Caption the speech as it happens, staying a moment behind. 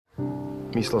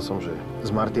Myslel som, že s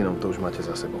Martinom to už máte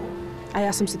za sebou. A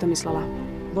ja som si to myslela.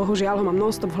 Bohužiaľ ho mám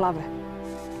non-stop v hlave.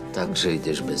 Takže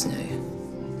ideš bez nej.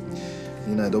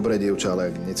 Nina je dobré dievča,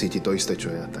 ale ak necíti to isté,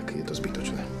 čo ja, tak je to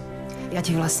zbytočné. Ja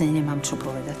ti vlastne nemám čo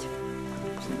povedať.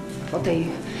 O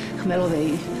tej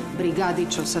chmelovej brigády,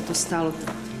 čo sa to stalo,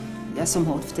 ja som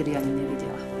ho odvtedy ani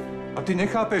nevidela. A ty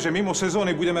nechápeš, že mimo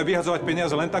sezóny budeme vyhadzovať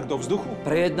peniaze len tak do vzduchu?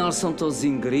 Prejednal som to s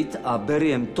Ingrid a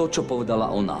beriem to, čo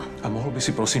povedala ona. A mohol by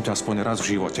si prosím ťa aspoň raz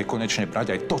v živote konečne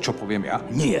brať aj to, čo poviem ja?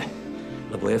 Nie,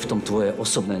 lebo je v tom tvoje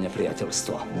osobné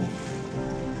nepriateľstvo.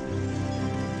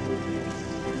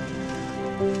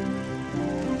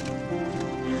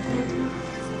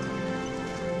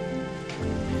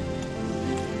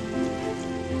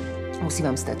 Musí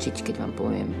vám stačiť, keď vám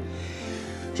poviem,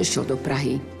 že šiel do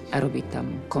Prahy a robí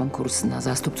tam konkurs na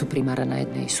zástupcu primára na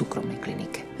jednej súkromnej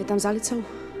klinike. Je tam za Alicou?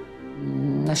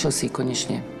 Našiel si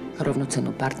konečne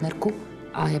rovnocennú partnerku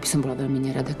a ja by som bola veľmi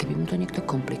nerada, keby mu to niekto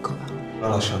komplikoval.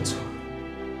 Mala šancu.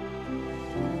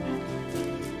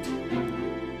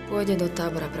 Pôjde do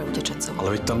tábora pre utečencov.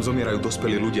 Ale veď tam zomierajú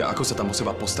dospelí ľudia. Ako sa tam o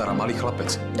seba postará malý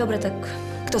chlapec? Dobre, tak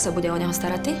kto sa bude o neho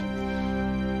starať, ty?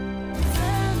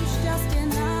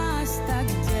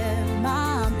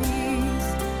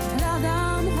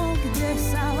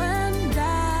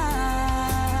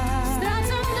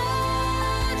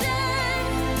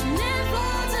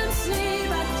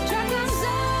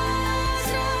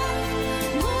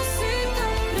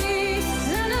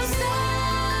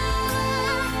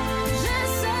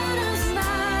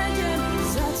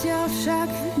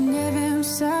 Však neviem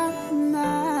sa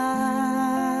nájsť.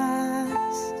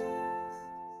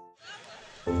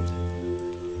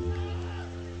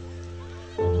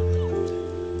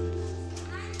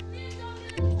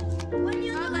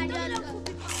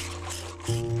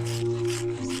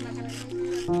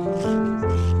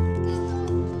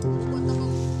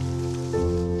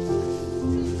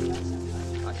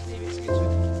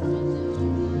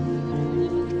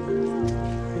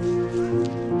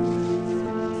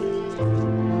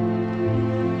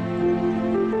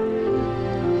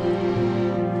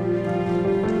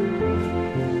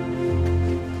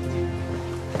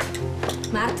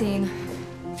 Martin.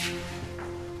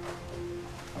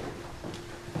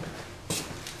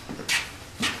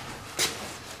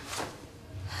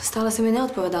 Stále si mi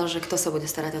neodpovedal, že kto sa bude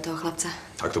starať o toho chlapca.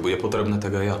 Ak to bude potrebné,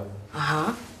 tak aj ja.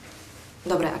 Aha.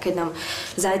 Dobre, a keď nám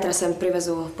zajtra sem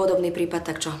privezú podobný prípad,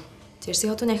 tak čo? Tiež si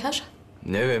ho tu necháš?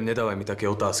 Neviem, nedávaj mi také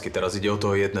otázky. Teraz ide o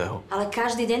toho jedného. Ale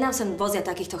každý deň nám sem vozia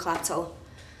takýchto chlapcov.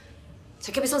 Čo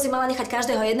keby som si mala nechať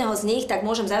každého jedného z nich, tak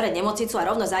môžem zavrieť nemocnicu a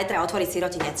rovno zajtra otvoriť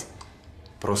sirotinec.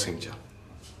 Prosím ťa.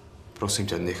 Prosím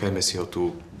ťa, nechajme si ho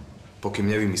tu, pokým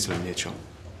nevymyslím niečo.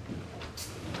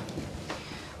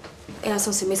 Ja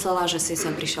som si myslela, že si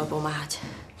sem prišiel pomáhať.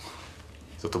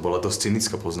 Toto bola dosť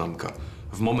cynická poznámka.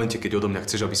 V momente, keď odo mňa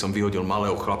chceš, aby som vyhodil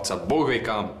malého chlapca, Boh vie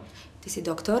kam. Ty si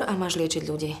doktor a máš liečiť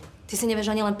ľudí. Ty si nevieš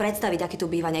ani len predstaviť, aký tu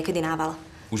býva niekedy nával.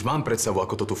 Už mám predstavu,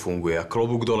 ako to tu funguje a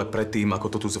klobúk dole pred tým,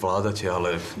 ako to tu zvládate,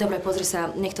 ale... Dobre, pozri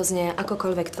sa, nech to znie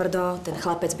akokoľvek tvrdo, ten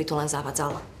chlapec by tu len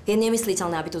zavadzal. Je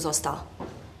nemysliteľné, aby tu zostal.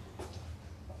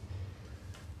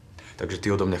 Takže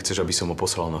ty odo mňa chceš, aby som ho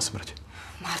poslal na smrť.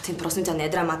 Martin, prosím ťa,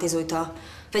 nedramatizuj to.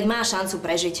 Veď má šancu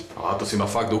prežiť. A to si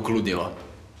ma fakt ukludnila.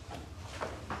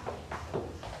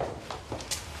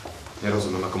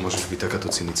 Nerozumiem, ako môžeš byť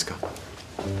takáto cynická.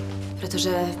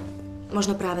 Pretože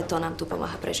možno práve to nám tu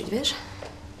pomáha prežiť, vieš?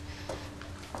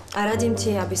 A radím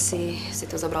ti, aby si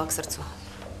to zobral k srdcu.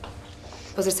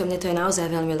 Pozri sa, mne to je naozaj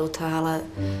veľmi ľúto, ale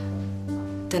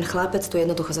ten chlapec tu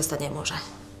jednoducho zostať nemôže.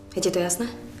 Je ti to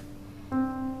jasné?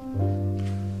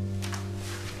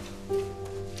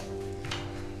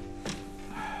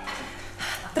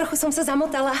 Trochu som sa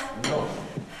zamotala. No.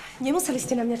 Nemuseli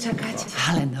ste na mňa čakať.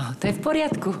 Ale no, to je v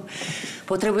poriadku.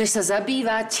 Potrebuješ sa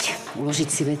zabývať, uložiť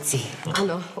si veci.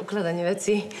 Áno, ukladanie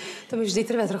veci. To mi vždy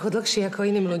trvá trochu dlhšie ako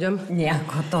iným ľuďom.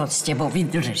 Nejako to s tebou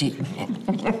vydrží.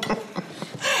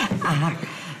 Aha,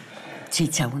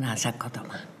 cíť sa u nás ako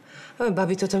doma.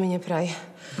 Babi, toto mi nepraj.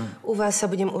 U vás sa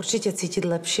budem určite cítiť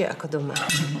lepšie ako doma.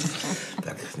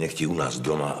 Tak nech ti u nás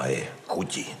doma aj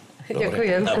chutí.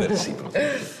 Ďakujem. Naber si,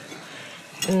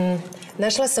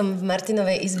 Našla som v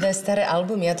Martinovej izbe staré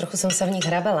albumy a trochu som sa v nich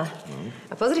hrabala.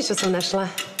 A pozri, čo som našla.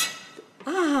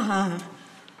 Aha,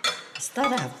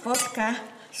 stará fotka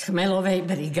z chmelovej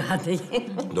brigády.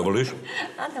 Dovolíš?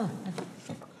 Áno.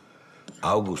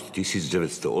 August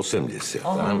 1980.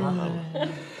 Áno.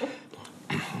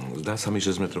 Zdá sa mi,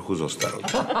 že sme trochu zostarli.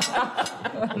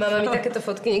 Mama mi takéto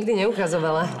fotky nikdy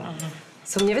neukazovala.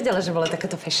 Som nevedela, že bola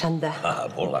takáto fešanda. Aha,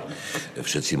 bola.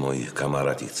 Všetci moji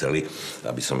kamaráti chceli,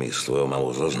 aby som ich s tvojou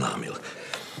mamou zoznámil.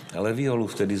 Ale Violu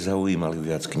vtedy zaujímali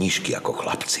viac knižky ako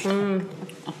chlapci.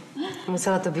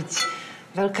 Musela to byť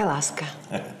veľká láska.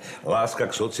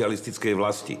 Láska k socialistickej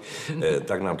vlasti.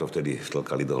 Tak nám to vtedy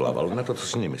vtlkali do hlav, ale na to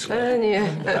si nemyslela. Nie.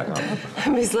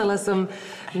 Myslela som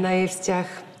na jej vzťah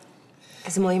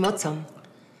s mojím otcom.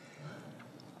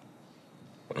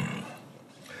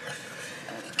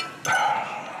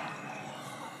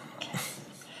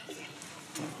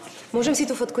 Môžem si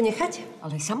tú fotku nechať?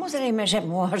 Ale samozrejme, že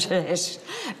môžeš.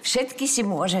 Všetky si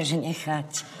môžeš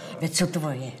nechať. Veď sú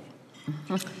tvoje.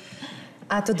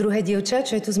 A to druhé dievča,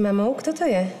 čo je tu s mamou, kto to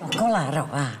je?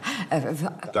 Kolárová.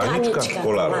 Tanička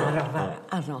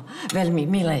Kolárová. Áno, veľmi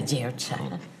milé dievča.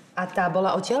 A tá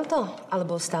bola odtiaľto?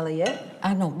 Alebo stále je?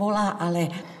 Áno, bola,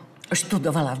 ale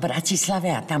študovala v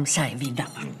Bratislave a tam sa aj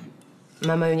vydala.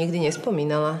 Mama ju nikdy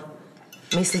nespomínala.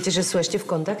 Myslíte, že sú ešte v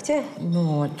kontakte?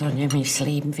 No, to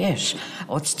nemyslím, vieš.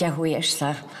 Odsťahuješ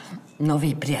sa,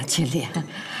 noví priatelia.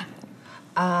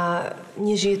 A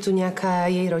nežije tu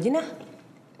nejaká jej rodina?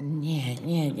 Nie.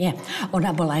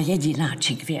 Ona bola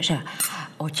jedináčik, vieš. A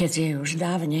otec jej už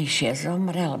dávnejšie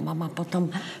zomrel. Mama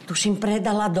potom, tuším,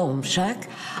 predala dom však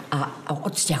a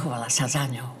odsťahovala sa za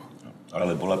ňou.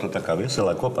 Ale bola to taká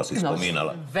veselá kopa, si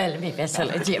spomínala. Veľmi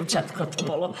veselé dievčatko to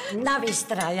bolo.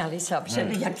 Navystrájali sa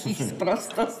všelijakých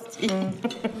sprostostí.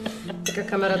 Taká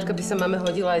kamarátka by sa mame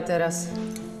hodila aj teraz.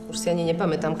 Už si ani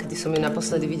nepamätám, kedy som ju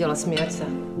naposledy videla smiať sa.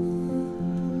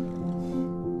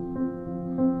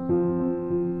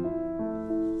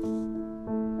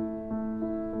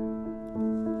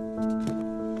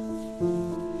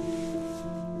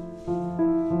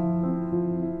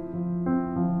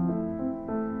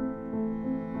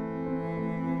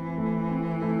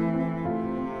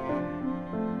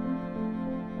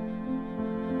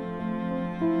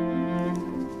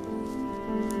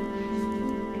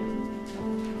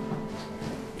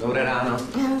 Dobré ráno.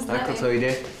 Ako to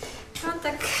ide? No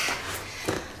tak,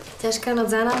 ťažká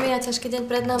noc za nami a ťažký deň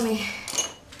pred nami.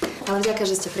 Ale vďaka,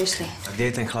 že ste prišli. A kde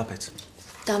je ten chlapec?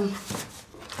 Tam.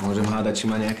 Môžem hádať, či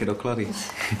má nejaké doklady?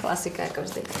 Klasika, ako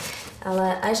vždy.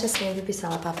 Ale Ajša si mi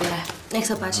vypísala papiere. Nech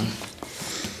sa páči.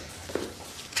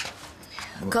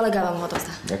 Kolega vám ho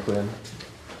odovzdá. Ďakujem.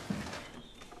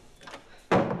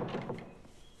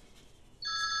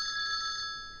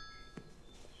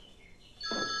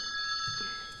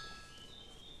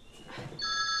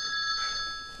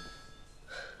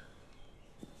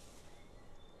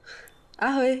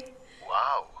 Ahoj.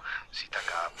 Wow, si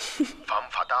taká femme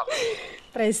fatale.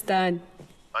 Prestaň.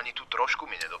 Ani tu trošku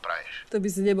mi nedopraješ. To by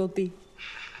si nebol ty.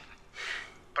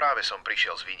 Práve som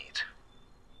prišiel z Viníc.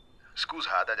 Skús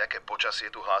hádať, aké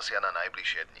počasie tu hlásia na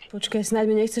najbližšie dni. Počkaj, snáď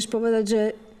mi nechceš povedať, že...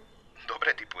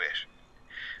 Dobre tipuješ.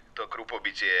 To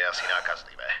krupobytie je asi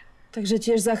nákazlivé. Takže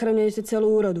tiež zachraňujete celú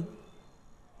úrodu.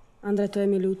 Andrej, to je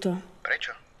mi ľúto.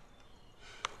 Prečo?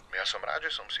 Ja som rád,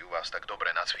 že som si u vás tak dobre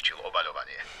nacvičil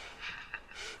obaľovanie.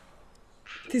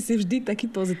 Ty si vždy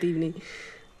taký pozitívny.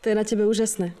 To je na tebe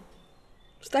úžasné.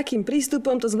 S takým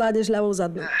prístupom to zvládneš ľavou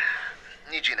zadnou.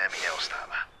 Nič iné mi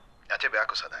neostáva. A tebe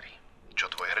ako sa darí? Čo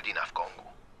tvoj hrdina v Kongu?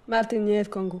 Martin nie je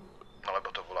v Kongu.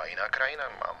 Lebo to bola iná krajina?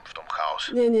 Mám v tom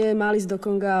chaos. Nie, mal ísť do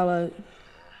Konga, ale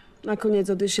nakoniec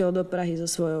odišiel do Prahy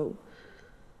so svojou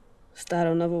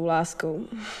starou novou láskou.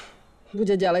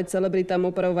 Bude ďalej celebritám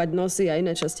opravovať nosy a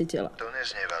iné časti tela. To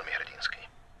neznie veľmi hrdinsky.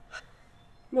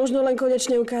 Možno len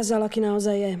konečne ukázal, aký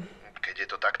naozaj je. Keď je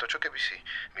to takto, čo keby si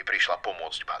mi prišla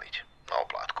pomôcť baliť na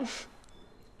oplátku?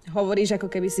 Hovoríš, ako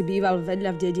keby si býval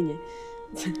vedľa v dedine.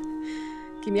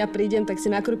 Kým ja prídem, tak si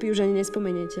na krupy už ani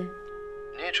nespomeniete.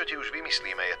 Niečo ti už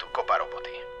vymyslíme, je tu kopa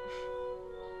roboty.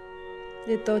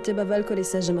 Je to od teba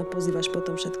veľkorysé, že ma pozývaš po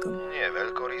tom všetkom. Nie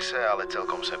veľkorysé, ale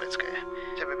celkom sebecké.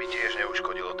 Tebe by tiež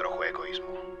neuškodilo trochu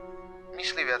egoizmu.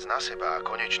 Myslí viac na seba a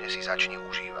konečne si začni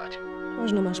užívať.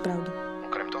 Možno máš pravdu.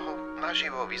 Okrem toho,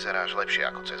 naživo vyzeráš lepšie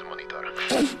ako cez monitor.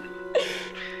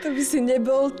 To by si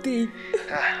nebol ty.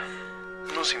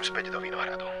 Musím späť do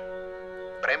Vinohradu.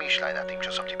 Premýšľaj nad tým, čo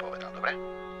som ti povedal, dobre?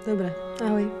 Dobre,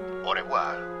 ahoj. Au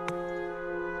revoir.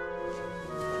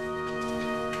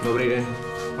 Dobrý deň.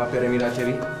 Papiere mi dáte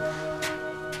vy?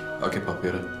 Aké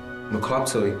papiere? No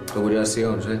chlapcovi. To bude asi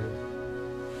on, že?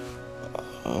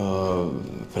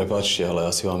 Prepáčte,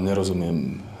 ale asi vám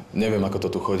nerozumiem. Neviem, ako to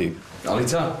tu chodí.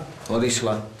 Alica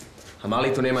odišla. A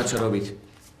Mali tu nemá čo robiť.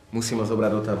 Musím ho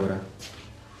zobrať do tábora.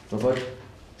 No poď.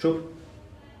 Šup.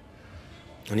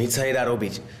 No nič sa nedá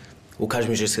robiť. Ukáž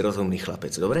mi, že si rozumný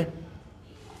chlapec, dobre?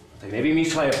 Tak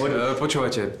nevymýšľaj, poď.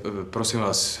 Počúvajte, prosím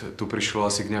vás, tu prišlo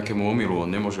asi k nejakému omylu. On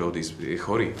nemôže odísť, je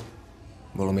chorý.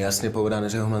 Bolo mi jasne povedané,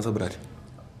 že ho mám zobrať.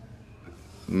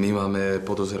 My máme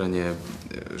podozrenie,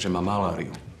 že má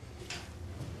maláriu.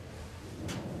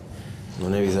 No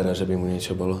nevyzerá, že by mu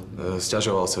niečo bolo.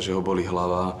 Sťažoval sa, že ho boli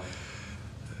hlava.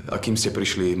 A kým ste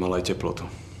prišli, mal aj teplotu.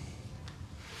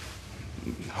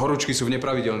 Horúčky sú v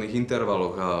nepravidelných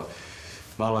intervaloch a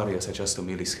malária sa často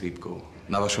mýli s chrípkou.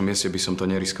 Na vašom mieste by som to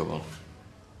neriskoval.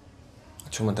 A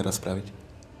čo má teraz spraviť?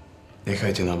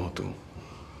 Nechajte nám ho tu.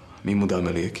 My mu dáme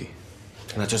lieky.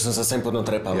 Na čo som sa sem potom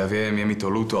trepal? Ja viem, je mi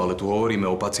to ľúto, ale tu hovoríme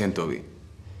o pacientovi.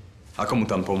 Ako mu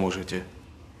tam pomôžete?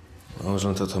 No, už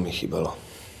len toto mi chýbalo.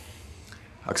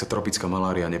 Ak sa tropická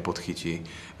malária nepodchytí,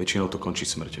 väčšinou to končí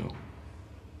smrťou.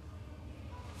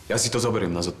 Ja si to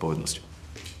zoberiem na zodpovednosť.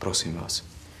 Prosím vás.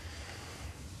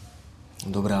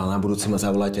 Dobré, ale na budúce ma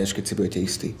zavolajte, až keď si budete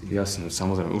istí. Jasné,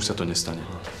 samozrejme, už sa to nestane.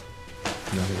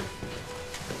 Dobre.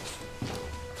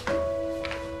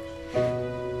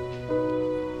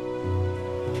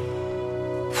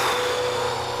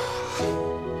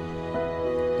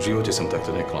 V živote som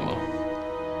takto neklamal.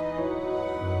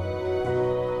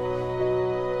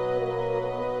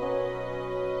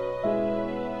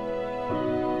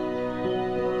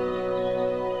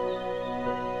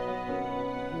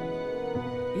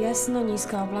 Jasno,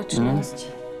 nízka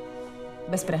oblačnosť.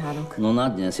 Bez prehádok. No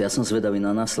na dnes, ja som zvedavý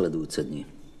na nasledujúce dni.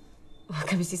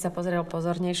 Keby si sa pozrel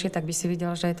pozornejšie, tak by si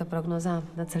videl, že je to prognoza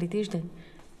na celý týždeň.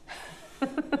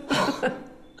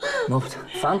 No,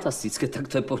 fantastické, tak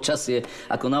to je počasie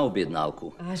ako na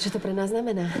objednávku. A čo to pre nás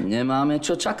znamená? Nemáme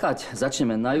čo čakať.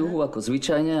 Začneme na juhu ako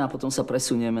zvyčajne a potom sa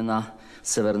presunieme na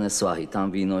severné svahy.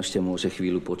 Tam víno ešte môže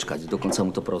chvíľu počkať, dokonca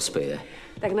mu to prospeje.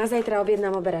 Tak na zajtra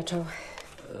objednám oberačov.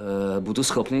 Budú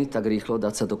schopní tak rýchlo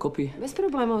dať sa dokopy? Bez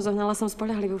problémov, zohnala som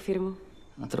spoľahlivú firmu.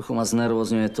 A trochu ma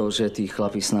znervozňuje to, že tí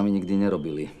chlapi s nami nikdy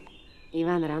nerobili.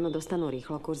 Ivan, ráno dostanú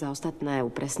rýchlo kurz a ostatné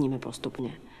upresníme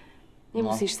postupne.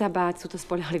 Nemusíš sa báť, sú to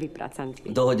spoľahliví pracanti.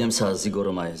 Dohodnem sa s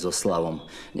Igorom aj so Slavom.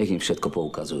 Nech im všetko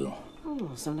poukazujú.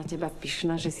 Som na teba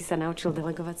pyšná, že si sa naučil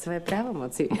delegovať svoje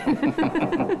právomoci.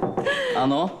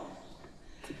 Áno?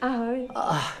 Ahoj.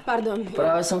 Pardon.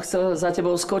 Práve som chcel za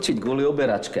tebou skočiť kvôli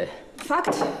oberačke.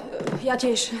 Fakt? Ja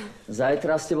tiež.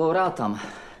 Zajtra s tebou rátam.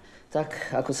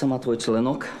 Tak, ako sa má tvoj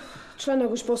členok?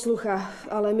 Členok už poslúcha,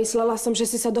 ale myslela som, že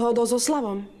si sa dohodol so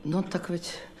Slavom. No tak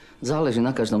veď záleží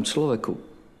na každom človeku.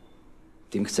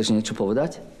 Tým chceš niečo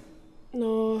povedať?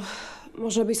 No,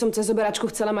 možno by som cez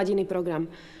oberačku chcela mať iný program.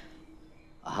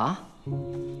 Aha.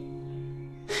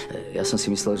 Ja som si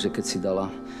myslel, že keď si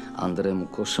dala Andrému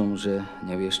košom, že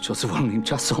nevieš, čo s voľným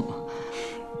časom.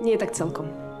 Nie tak celkom.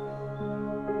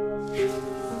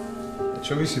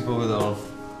 Čo by si povedal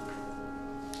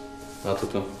na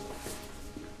toto?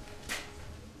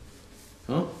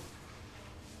 No?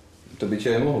 To by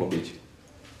ti aj mohlo byť.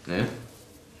 Nie?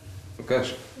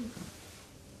 Ukáž.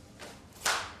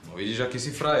 No vidíš, aký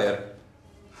si frajer.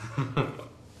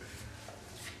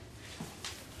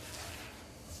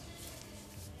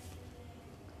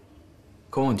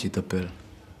 Comment tu t'appelles?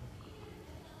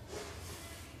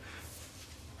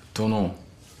 Ton nom?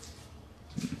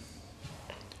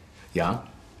 Ja?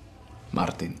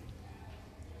 Martin.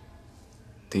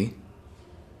 Ty?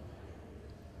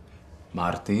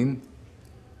 Martin?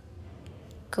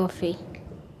 Coffee.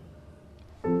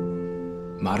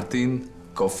 Martin,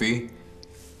 Coffee,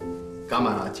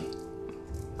 kamaráti.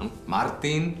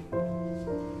 Martin,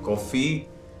 Coffee.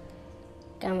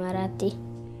 Kamaráti.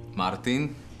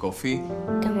 Martin, Coffee.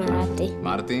 Kamaráti.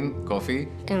 Martin,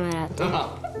 Coffee. Kamaráti.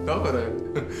 Dobre.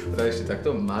 Daj ešte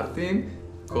takto. Martin,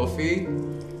 Coffee.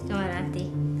 Kamaráti.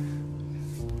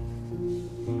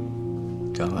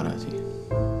 Kamaráti.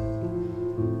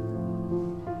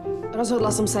 Rozhodla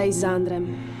som sa ísť za Andrem.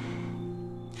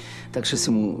 Takže si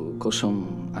mu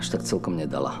košom až tak celkom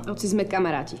nedala. Hoci sme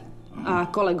kamaráti. A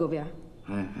kolegovia.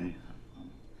 Hej.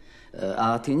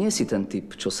 A ty nie si ten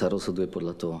typ, čo sa rozhoduje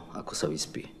podľa toho, ako sa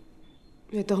vyspí.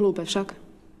 Je to hlúpe však.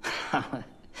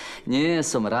 Nie,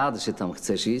 som rád, že tam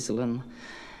chceš ísť, len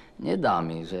nedá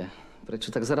mi, že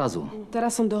prečo tak zrazu?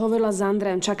 Teraz som dohovorila s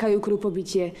Andrem, čakajú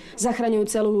krúpobytie, zachraňujú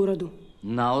celú úrodu.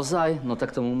 Naozaj? No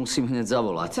tak tomu musím hneď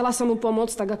zavolať. Chcela som mu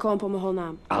pomôcť, tak ako on pomohol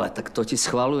nám. Ale tak to ti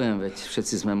schvaľujem, veď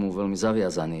všetci sme mu veľmi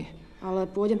zaviazaní. Ale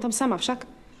pôjdem tam sama však.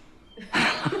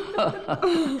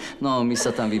 No, my sa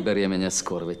tam vyberieme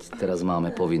neskôr, veď teraz máme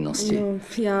povinnosti. No,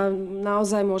 ja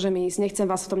naozaj môžem ísť, nechcem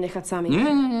vás o tom nechať sami.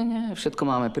 Nie, všetko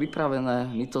máme pripravené,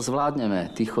 my to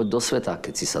zvládneme. Ty choď do sveta,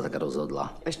 keď si sa tak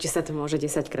rozhodla. Ešte sa to môže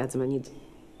 10-krát zmeniť.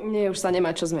 Nie, už sa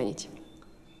nemá čo zmeniť.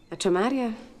 A čo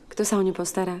Mária? Kto sa o ňu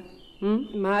postará?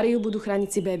 Máriu budú chrániť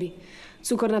si baby.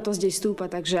 Cukornatosť jej stúpa,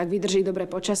 takže ak vydrží dobré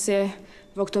počasie,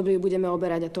 v októbri ju budeme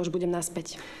oberať a to už budem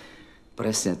naspäť.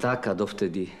 Presne tak a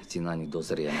dovtedy ti na nich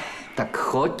dozriem. Tak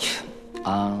choď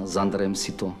A s Andrejom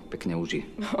si to pekne uží.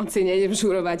 On si nejdem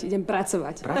žurovať, idem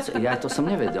pracovať. Ja to som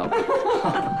nevedel.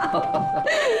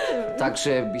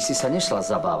 Takže by si sa nešla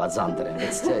zabávať s Andrejom,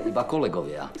 veď ste iba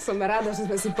kolegovia. Som rada, že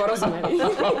sme si porozumeli.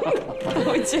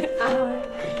 Poďte. Ahoj.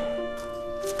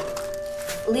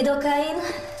 Lidokain.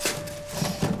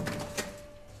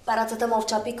 Paracetamol v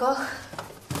čapikoch.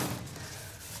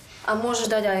 A môžeš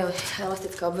dať aj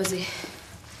elastické obväzy.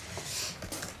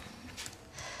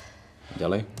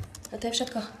 Ďalej? A to je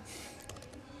všetko.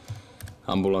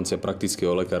 Ambulancia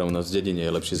praktického lekára u nás v dedine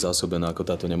je lepšie zásobená ako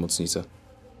táto nemocnica.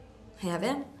 Ja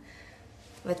viem.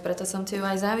 Veď preto som ti ju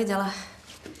aj závidela.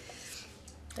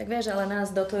 Tak vieš, ale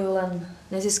nás dotujú len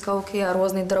neziskovky a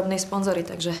rôzni drobní sponzori,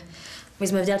 takže my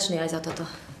sme vďační aj za toto.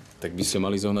 Tak by ste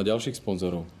mali zohnať ďalších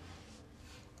sponzorov.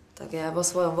 Tak ja vo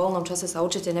svojom voľnom čase sa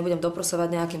určite nebudem doprosovať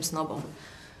nejakým snobom.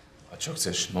 A čo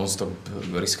chceš? Non-stop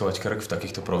riskovať krk v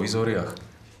takýchto provizóriách?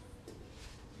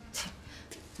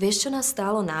 Vieš, čo nás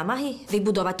stálo námahy?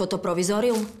 Vybudovať toto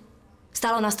provizórium?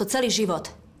 Stálo nás to celý život.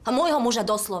 A môjho muža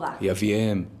doslova. Ja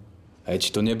viem. A ja ti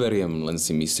to neberiem, len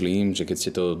si myslím, že keď ste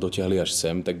to dotiahli až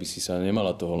sem, tak by si sa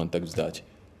nemala toho len tak vzdať.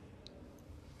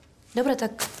 Dobre,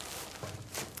 tak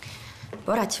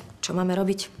poraď, čo máme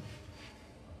robiť?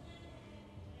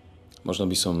 Možno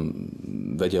by som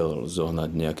vedel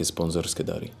zohnať nejaké sponzorské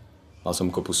dary. Mal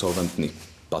som kopu solventných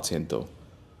pacientov.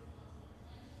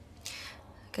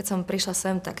 Keď som prišla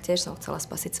sem, tak tiež som chcela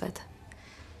spasiť svet.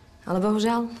 Ale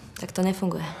bohužiaľ, tak to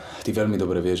nefunguje. Ty veľmi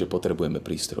dobre vieš, že potrebujeme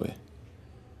prístroje.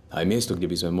 Aj miesto,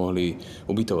 kde by sme mohli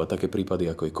ubytovať také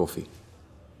prípady, ako je Kofi.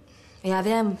 Ja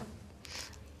viem.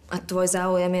 A tvoj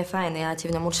záujem je fajn. Ja ti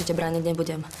v ňom určite brániť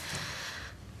nebudem.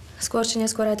 Skôr či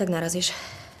neskôr aj tak narazíš.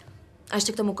 A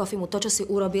ešte k tomu Kofimu. To, čo si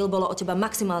urobil, bolo od teba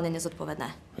maximálne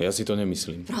nezodpovedné. Ja si to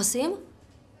nemyslím. Prosím?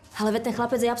 Ale veď ten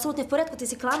chlapec je absolútne v poriadku. Ty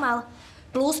si klamal.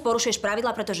 Plus porušuješ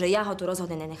pravidla, pretože ja ho tu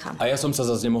rozhodne nenechám. A ja som sa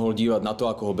zase nemohol dívať na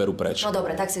to, ako ho berú preč. No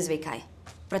dobre, tak si zvykaj.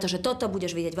 Pretože toto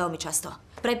budeš vidieť veľmi často.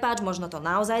 Prepáč, možno to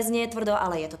naozaj znie tvrdo,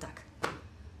 ale je to tak.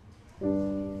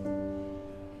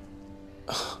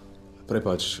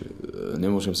 Prepáč,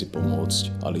 nemôžem si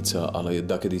pomôcť, Alica, ale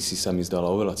dakedy si sa mi zdala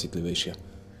oveľa citlivejšia.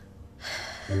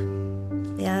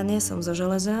 Ja nie som zo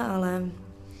železa, ale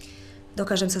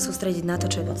dokážem sa sústrediť na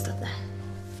to, čo je podstatné.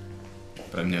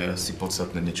 Pre mňa je asi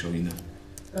podstatné niečo iné.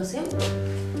 Prosím?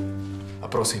 A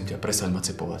prosím ťa, prestaň ma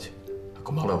cepovať.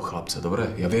 Ako malého chlapca,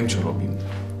 dobre? Ja viem, čo robím.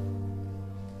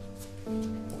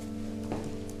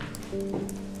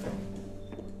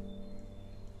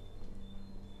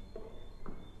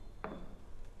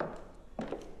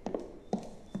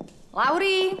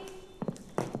 Lauri!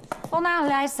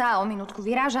 Ponáhľaj sa, o minútku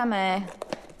vyrážame.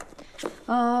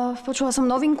 Počula som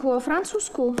novinku o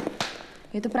Francúzsku.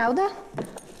 Je to pravda?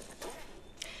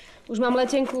 Už mám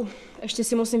letenku. Ešte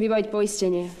si musím vybaviť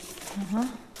poistenie. Aha.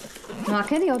 No a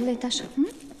kedy odlietaš?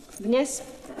 Dnes.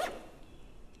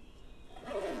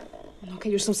 No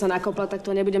keď už som sa nakopla, tak to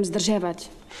nebudem zdržiavať.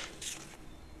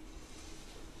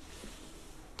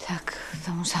 Tak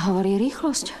tomu sa hovorí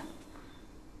rýchlosť.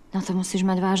 Na to musíš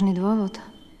mať vážny dôvod.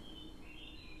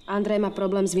 Andrej má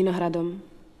problém s vinohradom.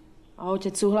 A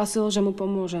otec súhlasil, že mu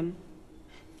pomôžem.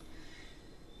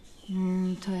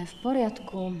 To je v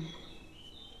poriadku.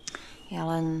 Ja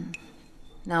len...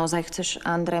 Naozaj chceš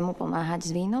Andrému pomáhať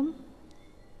s vínom?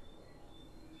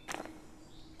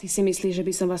 Ty si myslíš, že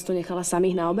by som vás tu nechala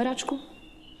samých na oberačku?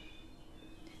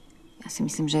 Ja si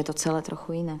myslím, že je to celé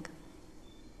trochu inak.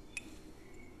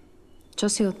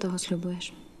 Čo si od toho sľubuješ?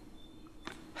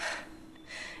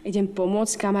 Idem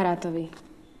pomôcť kamarátovi.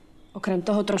 Okrem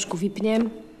toho trošku vypnem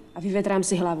a vyvetrám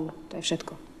si hlavu. To je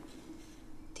všetko.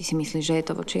 Ty si myslíš, že je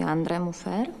to voči Andrému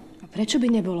fér? A prečo by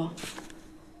nebolo?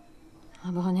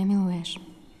 Lebo ho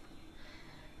nemiluješ.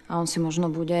 A on si možno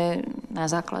bude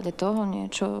na základe toho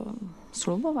niečo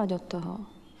sľubovať od toho.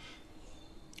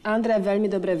 Andrej veľmi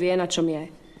dobre vie, na čom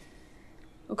je.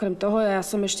 Okrem toho, ja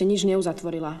som ešte nič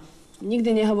neuzatvorila.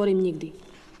 Nikdy nehovorím nikdy.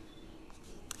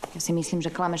 Ja si myslím, že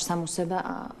klameš samu seba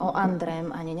a o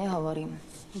Andrém ani nehovorím.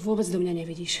 Vôbec do mňa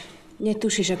nevidíš.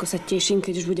 Netušíš, ako sa teším,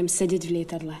 keď už budem sedieť v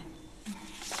lietadle.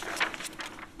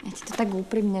 Ja ti to tak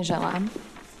úprimne želám.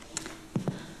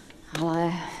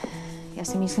 Ale ja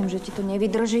si myslím, že ti to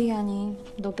nevydrží ani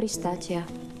do pristátia.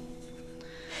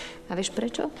 A vieš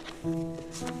prečo?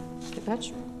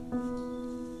 Prepáč.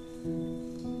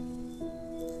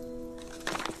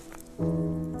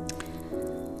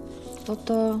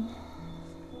 Toto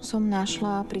som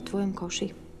našla pri tvojom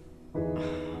koši.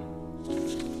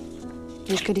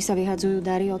 Vieš, kedy sa vyhadzujú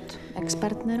dary od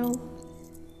ex-partnerov?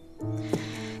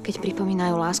 Keď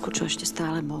pripomínajú lásku, čo ešte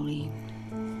stále bolí.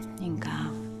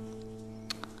 Ninka,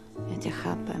 ja ťa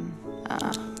chápem. A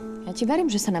ja Ja ti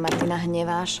verím, že sa na Martina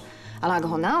hneváš, ale ak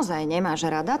ho naozaj nemáš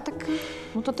rada, tak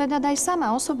mu to teda daj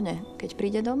sama osobne, keď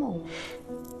príde domov.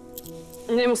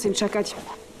 Nemusím čakať.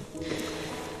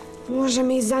 Môžem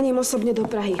ísť za ním osobne do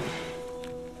Prahy.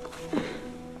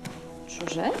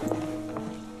 Čože?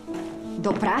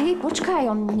 Do Prahy?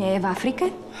 Počkaj, on nie je v Afrike?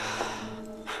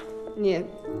 Nie.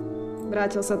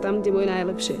 Vrátil sa tam, kde mu je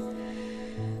najlepšie.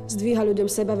 Zdvíha ľuďom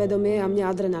sebavedomie a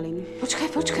mňa adrenalín.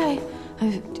 Počkaj.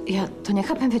 Ja to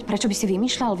nechápem, veď prečo by si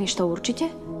vymýšľal, vieš to určite?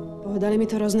 Povedali mi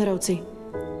to Roznerovci.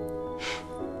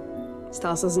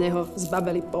 Stal sa z neho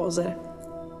zbabelý pózer.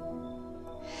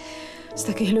 Z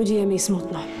takých ľudí je mi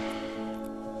smutno.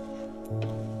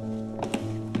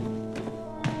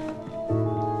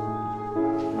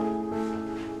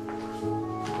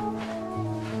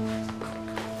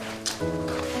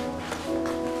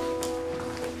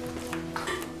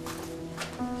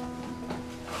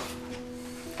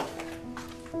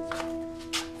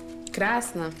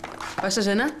 Krásna. Vaša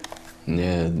žena?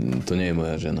 Nie, to nie je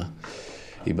moja žena.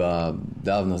 Iba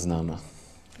dávna známa.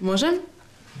 Môžem?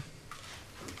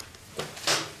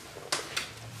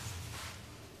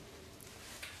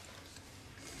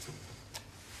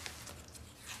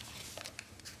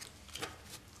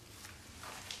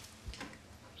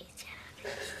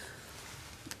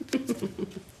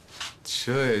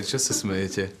 Čo je? Čo sa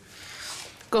smejete?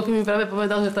 Kofi mi práve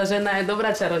povedal, že tá žena je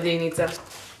dobrá čarodejnica.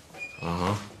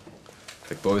 Aha.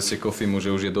 Tak povedzte Kofimu, že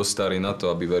už je dosť starý na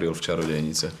to, aby veril v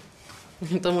čarodejnice.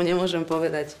 Tomu nemôžem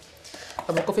povedať.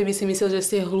 Lebo Kofi by si myslel, že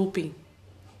ste hlúpi.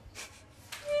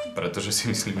 Pretože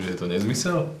si myslím, že je to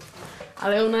nezmysel?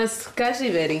 Ale u nás každý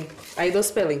verí. Aj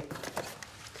dospelý.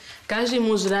 Každý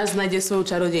muž raz nájde svoju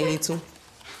čarodejnicu.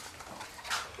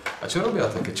 A čo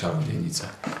robia také čarodejnice?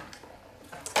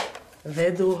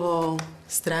 Vedú ho,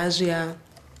 strážia.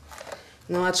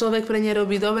 No a človek pre ne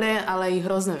robí dobré, ale aj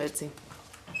hrozné veci.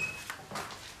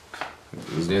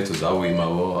 Znie to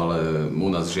zaujímavo, ale u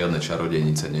nás žiadne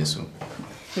čarodejnice nie sú.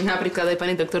 Napríklad aj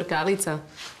pani doktorka Alica.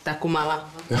 Takú mala.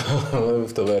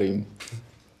 V to verím.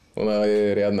 Ona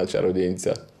je riadna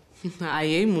čarodejnica. A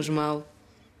jej muž mal.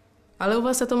 Ale u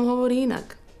vás sa tomu hovorí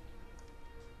inak.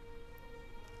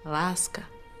 Láska.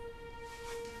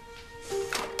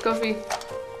 Kofi.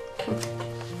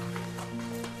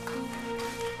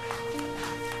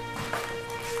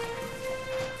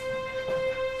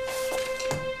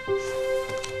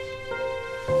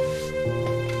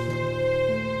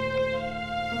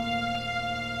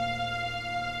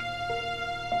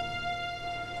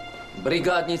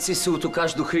 Brigádnici sú tu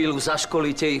každú chvíľu,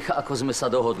 zaškolíte ich, ako sme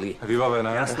sa dohodli.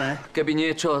 Vybavené. Jasné. Keby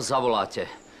niečo, zavoláte.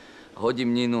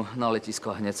 Hodím Ninu na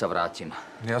letisko a hneď sa vrátim.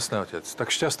 Jasné, otec.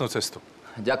 Tak šťastnú cestu.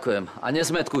 Ďakujem. A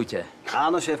nezmetkujte.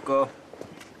 Áno, šéfko.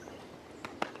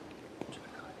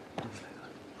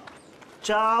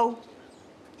 Čau.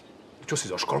 Čo si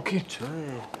zo školky? Čo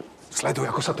je? Sleduj,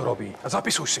 ako sa to robí. A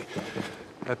zapisuj si.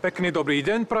 Pekný dobrý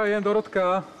deň, prajem,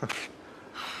 Dorotka.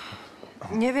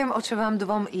 Neviem, o čo vám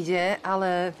dvom ide,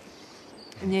 ale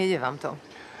nejde vám to.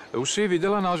 Už si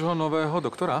videla nášho nového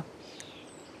doktora?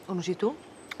 On už je tu?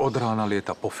 Od rána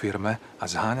lieta po firme a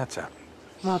zháňať sa.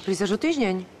 Mal prísť až o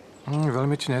týždeň.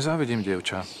 Veľmi ti nezávidím,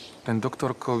 dievča. Ten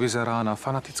doktorko vyzerá na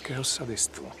fanatického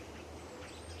sadistu.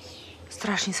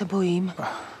 Strašne sa bojím.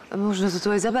 Možno to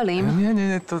tu aj zabalím.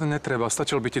 Nie, to netreba.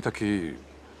 Stačil by ti taký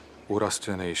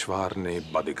urastený, švárny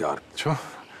bodyguard, čo?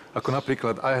 Ako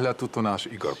napríklad aj hľad tuto náš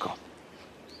Igorko.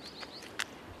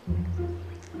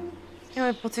 Ja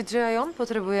mám pocit, že aj on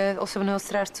potrebuje osobného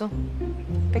strážcu.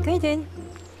 Pekný deň.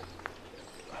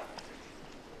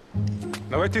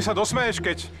 No veď ty sa dosmeješ,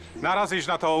 keď narazíš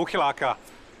na toho uchyláka.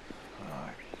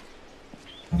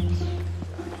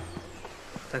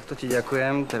 Takto ti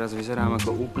ďakujem. Teraz vyzerám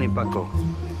ako úplný pako.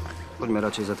 Poďme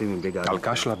radšej za tými brigádnikmi. Ale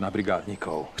kašľať na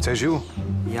brigádnikov. Chceš ju?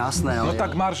 Jasné, ale... No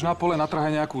tak marš na pole,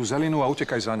 natrhaj nejakú zelinu a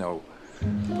utekaj za ňou.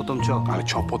 Potom čo? Ale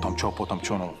čo, potom čo,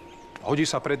 no. Hodí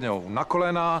sa pred ňou na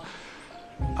kolená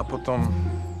a potom...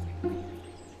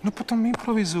 No potom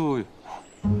improvizuj.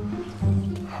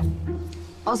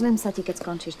 Ozvem sa ti, keď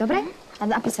skončíš, dobre? A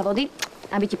napí sa vody,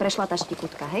 aby ti prešla tá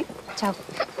štikutka, hej? Čau.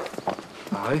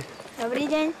 Ahoj. Dobrý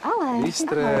deň. Ale.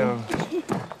 Vystrel.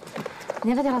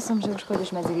 Nevedela som, že už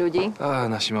chodíš medzi ľudí.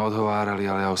 Naši ma odhovárali,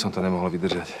 ale ja už som to nemohol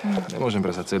vydržať. Nemôžem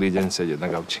predsa celý deň sedieť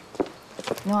na gauči.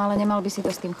 No ale nemal by si to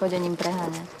s tým chodením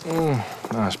preháňať.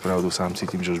 Máš pravdu, sám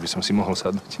cítim, že už by som si mohol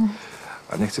sadnúť.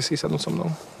 A nechceš si sadnúť so mnou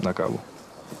na kávu?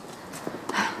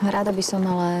 Rada by som,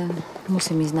 ale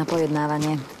musím ísť na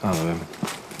pojednávanie. Áno, viem.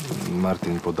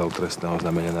 Martin podal trestné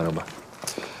oznámenie na Roba.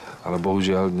 Ale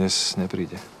bohužiaľ dnes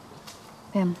nepríde.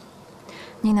 Viem.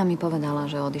 Nina mi povedala,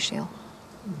 že odišiel.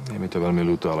 Je mi to veľmi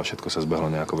ľúto, ale všetko sa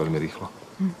zbehlo nejako veľmi rýchlo.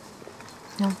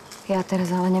 No, ja teraz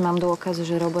ale nemám dôkaz,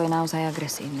 že Robo je naozaj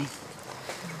agresívny.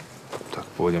 Tak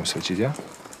pôjdem svedčiť ja?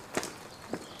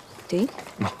 Ty?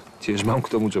 No, tiež mám k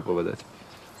tomu čo povedať.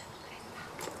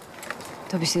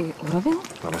 To by si urobil?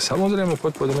 Ale samozrejme,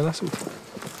 pôjdeme na súd.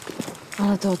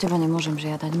 Ale to od teba nemôžem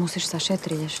žiadať. Musíš sa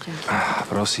šetriť ešte.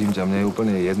 Prosím ťa, mne je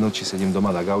úplne jedno, či sedím doma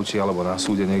na gauči alebo na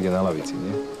súde niekde na lavici,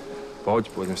 nie?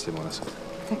 Pôjdem s tebou na súd.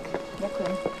 Tak,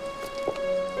 ďakujem.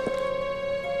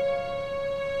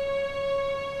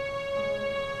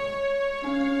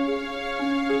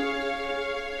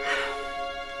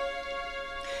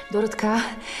 Dorotka,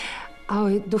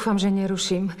 ahoj, dúfam, že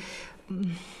neruším.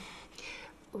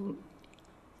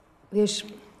 Vieš,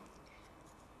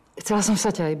 chcela som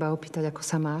sa ťa iba opýtať, ako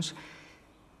sa máš.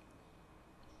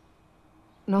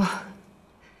 No,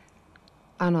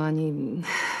 áno, ani...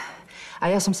 A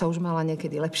ja som sa už mala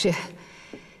niekedy lepšie.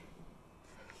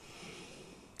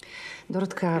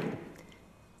 Dorotka,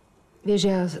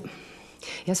 vieš,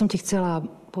 ja som ti chcela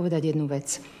povedať jednu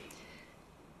vec.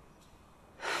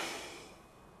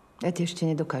 Ja ti ešte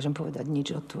nedokážem povedať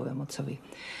nič o tvojom otcovi.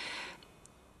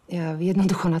 Ja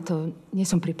jednoducho na to nie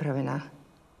som pripravená.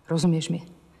 Rozumieš mi?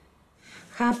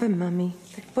 Chápem, mami.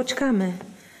 Tak počkáme.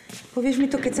 Povieš mi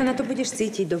to, keď sa na to budeš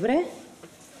cítiť, dobre?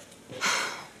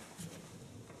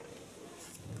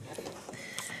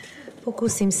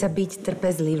 Pokúsim sa byť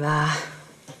trpezlivá.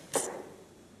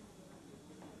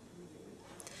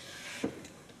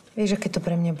 Vieš, aké to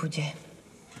pre mňa bude?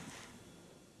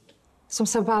 Som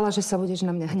sa bála, že sa budeš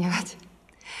na mňa hnevať.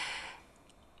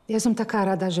 Ja som taká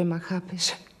rada, že ma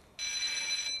chápeš.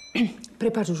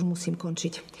 Prepáč, už musím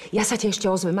končiť. Ja sa ti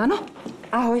ešte ozvem, áno?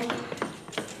 Ahoj.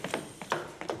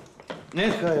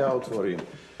 Nechaj, ja otvorím.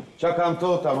 Čakám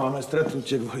to, tam máme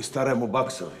stretnutie kvôli starému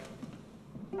Baxovi.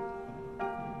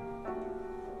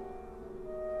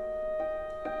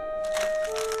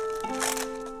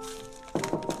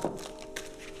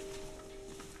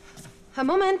 A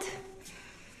moment.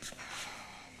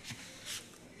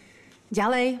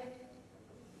 Ďalej.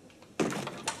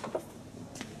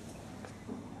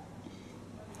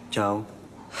 Čau.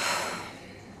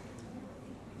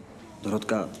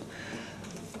 Dorotka,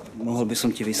 mohol by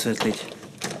som ti vysvetliť,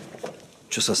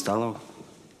 čo sa stalo?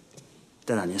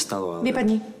 Teda nestalo, ale...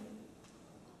 Vypadni.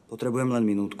 Potrebujem len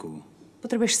minútku.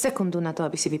 Potrebuješ sekundu na to,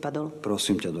 aby si vypadol.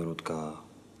 Prosím ťa, Dorotka.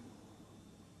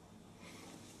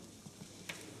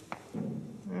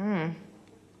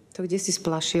 To kde si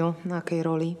splašil? Na akej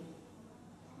roli?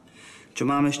 Čo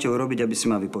mám ešte urobiť, aby si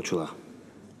ma vypočula?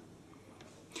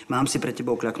 Mám si pre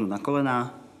tebou kľaknúť na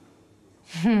kolená?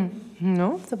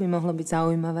 No, to by mohlo byť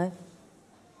zaujímavé.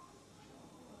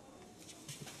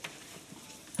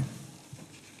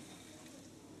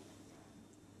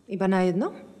 Iba na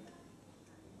jedno?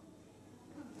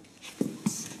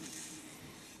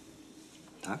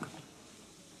 Tak.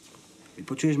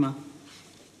 Vypočuješ ma?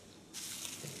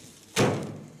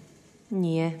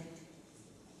 Nie.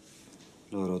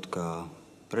 Dorotka,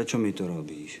 prečo mi to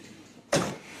robíš?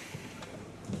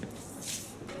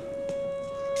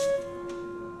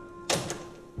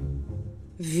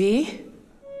 Vy?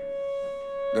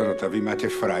 Dorota, vy máte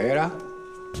frajera?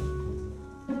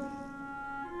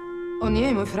 On nie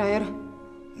je môj frajer.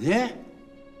 Nie?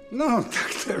 No,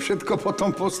 tak to je všetko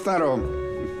potom po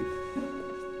starom.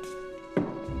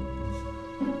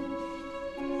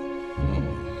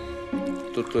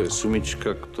 Toto je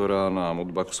sumička, ktorá nám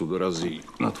od Baxu dorazí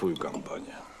na tvoju kampaň.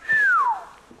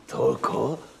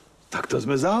 Toľko? Tak to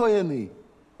sme zahojení.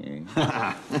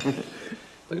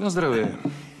 Tak na zdravie.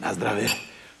 Na zdravie.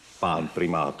 Pán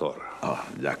primátor.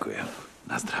 Ďakujem.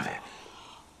 Na zdravie.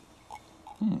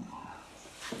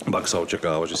 Baxa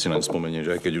očakáva, že si naň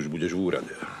spomenieš, aj keď už budeš v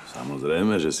úrade.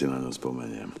 Samozrejme, že si na ňo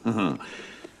spomeniem.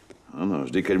 Áno,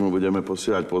 vždy, keď mu budeme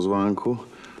posielať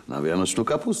pozvánku na vianočnú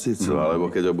kapusticu,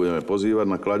 alebo keď ho budeme pozývať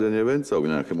na kladenie vencov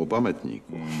k nejakému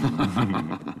pamätníku.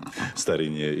 Starý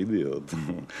nie je idiot.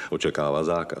 Očakáva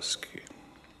zákazky.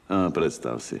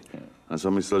 Predstav si. A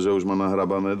som myslel, že už má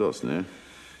nahrabané dosť, nie?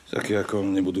 Takí ako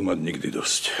nebudú mať nikdy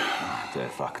dosť. To je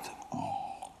fakt.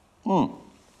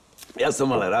 Ja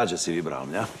som ale rád, že si vybral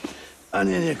mňa. A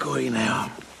nie niekoho iného.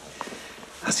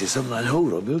 Asi som na ňo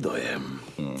urobil dojem.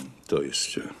 To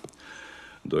isté.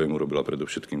 Dojem urobila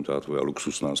predovšetkým tá tvoja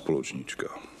luxusná spoločníčka.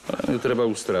 Ale treba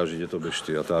ustrážiť, je to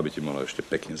beštia, tá by ti mohla ešte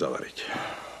pekne zavariť.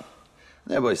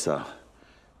 Neboj sa.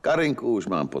 Karinku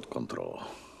už mám pod kontrolou.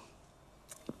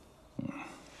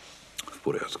 V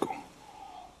poriadku.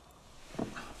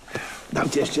 Dám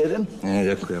ti ešte jeden?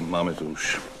 Nie, ďakujem. Máme tu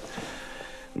už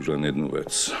len jednu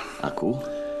vec. Akú?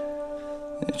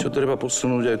 Niečo treba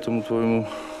posunúť aj tomu tvojmu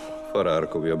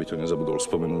farárkovi, aby to nezabudol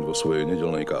spomenúť vo svojej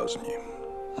nedeľnej kázni.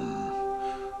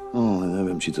 No,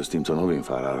 neviem, či to s týmto novým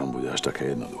farárom bude až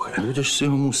také jednoduché. Budeš si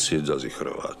ho musieť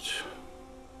zazichrovať.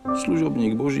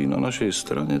 Služobník Boží na našej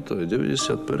strane, to je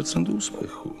 90%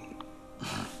 úspechu.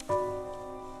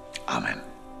 Amen.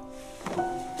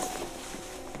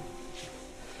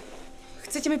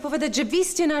 Chcete mi povedať, že vy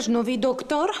ste náš nový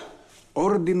doktor?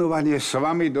 Ordinovanie s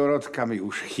vami, Dorotka, mi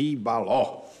už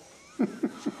chýbalo.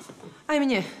 Aj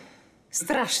mne.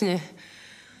 Strašne.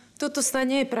 Toto snad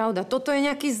nie je pravda. Toto je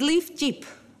nejaký zlý vtip.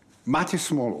 Máte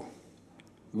smolu.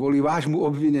 Kvôli vášmu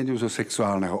obvineniu zo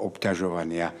sexuálneho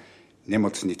obťažovania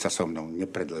nemocnica so mnou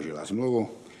nepredložila zmluvu,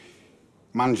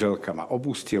 manželka ma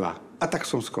opustila a tak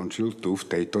som skončil tu, v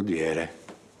tejto diere.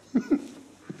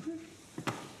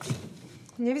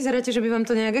 Nevyzeráte, že by vám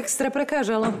to nejak extra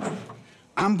prekážalo.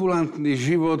 Ambulantný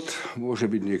život môže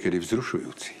byť niekedy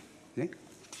vzrušujúci. Nie?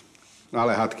 No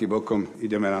ale hádky bokom,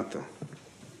 ideme na to.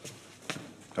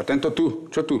 A tento tu,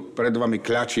 čo tu pred vami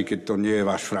kľačí, keď to nie je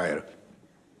váš frajer?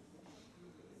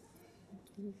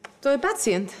 To je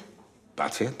pacient.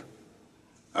 Pacient?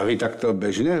 A vy takto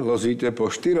bežne vozíte po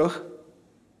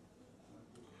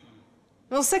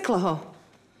 4? No, seklo ho.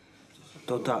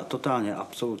 Totálne,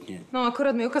 absolútne. No,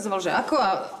 akorát mi ukazoval, že ako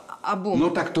a bum.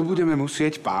 No tak to budeme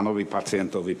musieť pánovi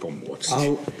pacientovi pomôcť.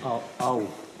 Au.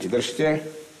 Vydržte.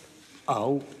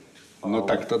 Au. No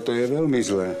tak toto je veľmi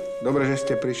zlé. Dobre, že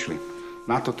ste prišli.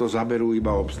 Na toto zaberú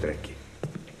iba obstreky.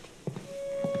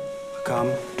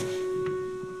 Kam?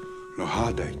 No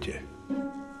hádajte.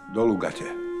 Do Lugate.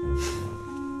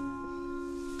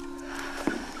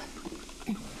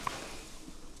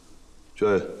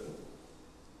 Čo je?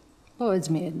 Povedz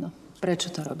mi jedno.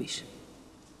 Prečo to robíš?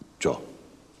 Čo?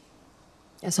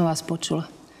 Ja som vás počula.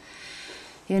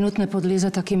 Je nutné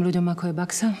podliezať takým ľuďom, ako je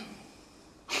Baxa?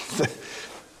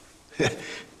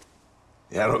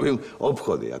 Ja robím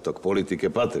obchody a to k politike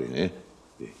patrí, nie?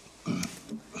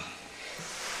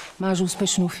 Máš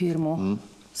úspešnú firmu,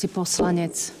 si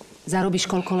poslanec, zarobíš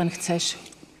koľko len chceš.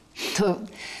 To...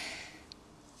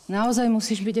 Naozaj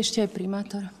musíš byť ešte aj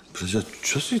primátor? Prečo,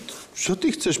 čo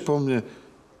ty chceš po mne?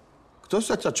 Kto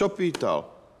sa ťa čo pýtal?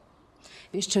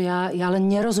 Vieš čo, ja len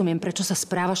nerozumiem, prečo sa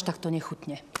správaš takto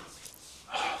nechutne.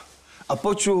 A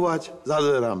počúvať za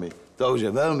dverami, to už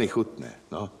je veľmi chutné,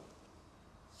 no.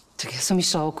 Tak ja som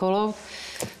išla okolo,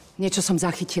 niečo som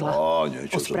zachytila.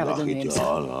 Niečo som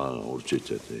zachytila, áno,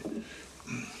 určite ty.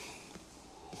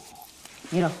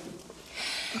 Miro.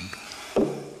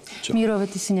 Čo? Miro,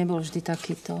 ty si nebol vždy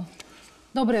takýto.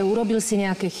 Dobre, urobil si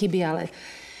nejaké chyby, ale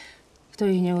kto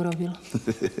ich neurobil?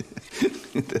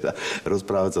 Teda,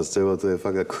 rozprávať sa s tebou, to je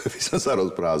fakt, ako by som sa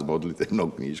rozprával s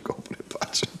modlitevnou knížkou,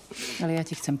 prepáč. Ale ja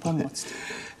ti chcem pomôcť.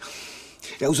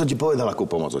 Ja už som ti povedal, akú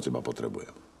pomoc od teba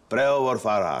potrebujem. Prehovor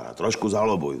farára, trošku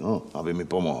zalobuj, no, aby mi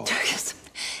pomohol.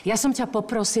 Ja som ťa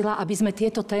poprosila, aby sme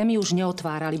tieto témy už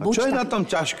neotvárali. A čo je na tom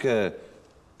ťažké?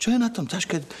 Čo je na tom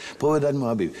ťažké povedať mu,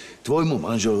 aby tvojmu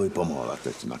manželovi pomohol? A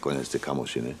teď nakoniec ste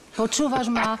kamoši, ne? Počúvaš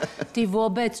ma, ty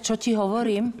vôbec, čo ti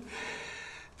hovorím?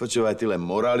 Počúvaj, ty len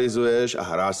moralizuješ a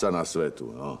hráš sa na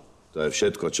svetu, no. To je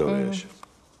všetko, čo vieš.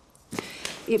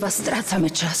 Iba strácame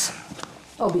čas.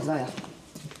 Obidvaja.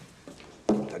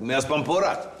 Tak mi aspoň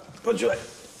porad. Počúvaj,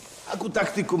 akú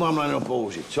taktiku mám na ňo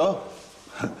použiť, čo?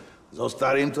 So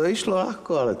starým to išlo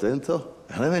ľahko, ale tento...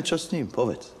 Ja neviem, čo s ním,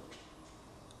 povedz.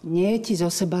 Nie je ti zo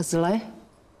seba zle?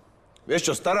 Vieš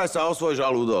čo, staraj sa o svoj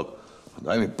žalúdok.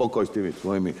 Daj mi pokoj s tými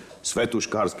tvojimi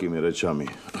svetuškárskymi rečami.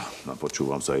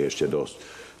 Napočúvam sa ešte dosť.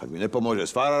 Ak mi nepomôže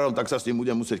s farárom, tak sa s ním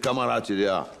budem musieť kamarátiť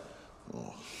ja.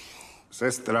 No.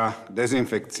 Sestra,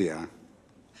 dezinfekcia.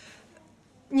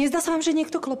 Nezdá sa vám, že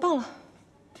niekto klopal?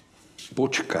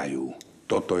 Počkajú.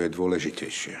 Toto je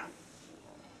dôležitejšie.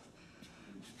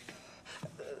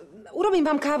 Urobím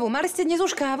vám kávu. Mali ste dnes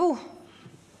už kávu?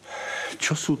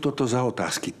 Čo sú toto za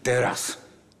otázky teraz?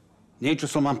 Niečo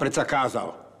som vám predsa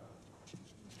kázal.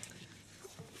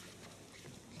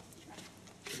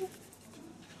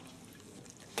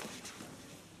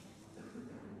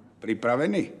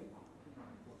 Pripravený?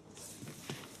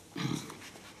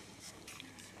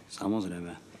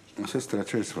 Samozrejme. No, sestra,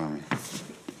 čo je s vami?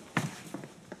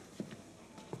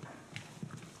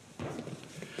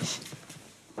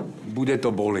 Bude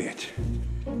to bolieť.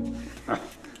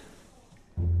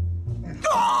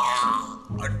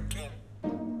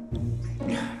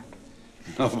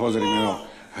 No, pozri mi ho.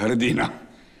 Hrdina.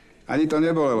 Ani to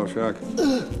nebolelo však.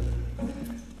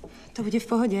 To bude v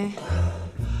pohode.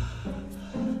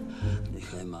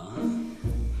 Nechaj ma.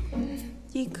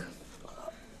 Dík.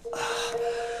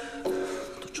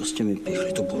 To, čo ste mi pichli,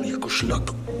 to bolí ako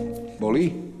šľak.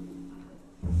 Bolí?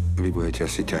 Vy budete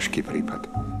asi ťažký prípad.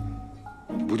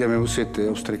 Budeme musieť tie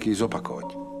ostreky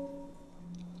zopakovať.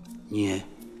 Nie.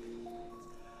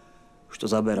 to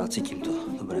zaberá, cítim to.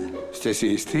 Dobre. Ste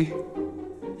si istí?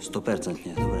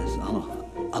 100%, dobre, áno.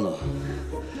 Áno.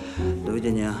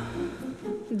 Dovidenia.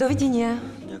 Dovidenia.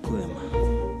 Ďakujem.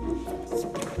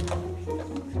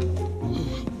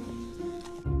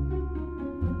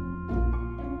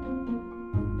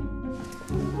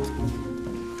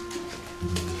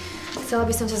 Chcela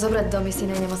by som ťa zobrať do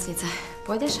misijnej nemocnice.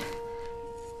 Pôjdeš?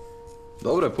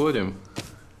 Dobre, pôjdem.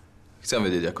 Chcem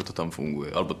vedieť, ako to tam funguje.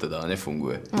 Alebo teda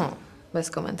nefunguje. Bez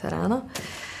komentára, áno.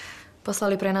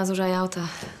 Poslali pre nás už aj auta.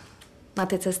 Na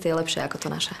tej ceste je lepšie ako to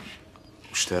naše.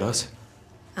 Už teraz?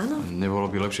 Áno. Nebolo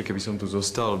by lepšie, keby som tu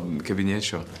zostal, keby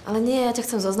niečo. Ale nie, ja ťa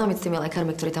chcem zoznámiť s tými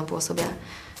lekármi, ktorí tam pôsobia.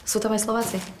 Sú tam aj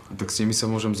Slováci. Tak s nimi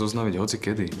sa môžem zoznámiť hoci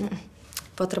kedy.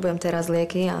 Potrebujem teraz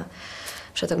lieky a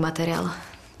všetok materiál.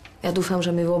 Ja dúfam,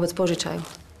 že mi vôbec požičajú.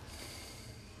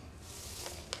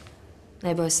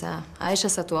 Neboj sa. Ajša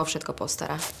sa tu o všetko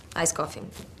postará. Aj s kofím.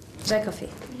 Že kofí?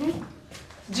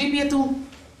 Jeep je tu.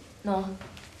 No,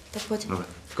 tak poď. Dobre.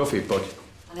 Kofí, poď.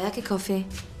 Ale aký kofí?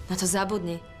 Na to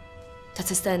zabudni. Tá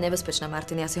cesta je nebezpečná,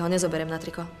 Martin. Ja si ho nezoberiem na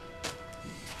triko.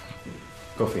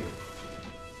 Kofí.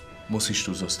 Musíš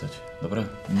tu zostať. Dobre?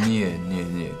 Nie,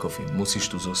 Kofí. Musíš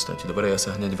tu zostať. Dobre, ja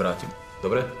sa hneď vrátim.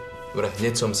 Dobre? Dobre,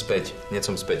 hneď som späť.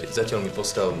 Zatiaľ mi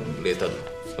postav lietadlo.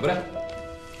 Dobre?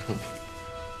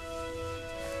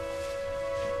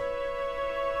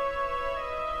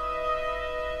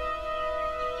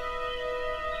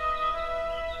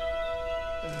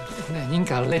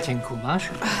 Ninka, letenku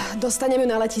máš? Dostaneme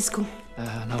na letisku.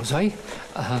 Naozaj?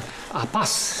 A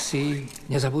pas si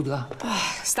nezabudla?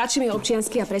 Stačí mi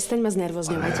občiansky a prestaň ma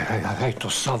znervozňovať. Aj to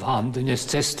sa vám dnes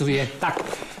cestuje. Tak,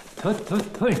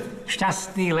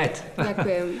 šťastný let.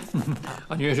 Ďakujem.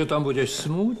 A nie, že tam budeš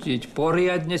smútiť.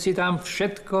 Poriadne si tam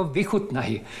všetko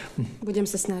vychutnaj. Budem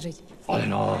sa snažiť. Ale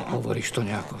no, hovoríš to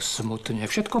nejako smutne.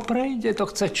 Všetko prejde, to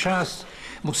chce čas.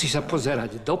 Musíš sa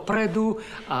pozerať dopredu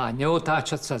a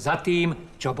neotáčať sa za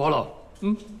tým, čo bolo.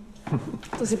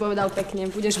 To si povedal pekne.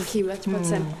 Budeš mi chýbať. Poď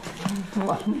sem.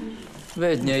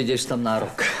 Veď nejdeš tam na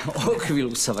rok. O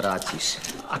chvíľu sa vrátiš.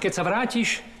 A keď sa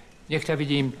vrátiš, nech ťa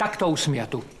vidím takto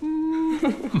usmiatu.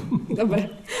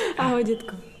 Dobre. Ahoj,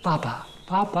 detko.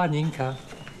 Pápa, Ninka.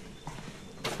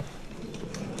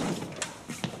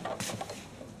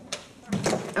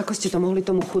 Ako ste to mohli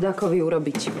tomu chudákovi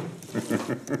urobiť?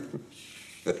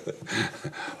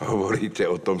 Hovoríte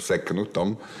o tom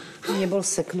seknutom? Nebol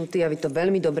seknutý a vy to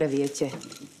veľmi dobre viete.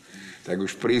 Tak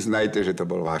už priznajte, že to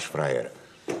bol váš frajer.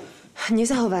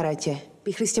 Nezahovárajte.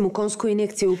 Pichli ste mu konskú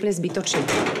injekciu úplne zbytočne.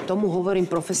 Tomu hovorím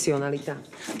profesionalita.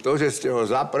 To, že ste ho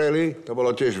zapreli, to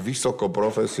bolo tiež vysoko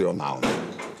profesionálne.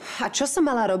 A čo som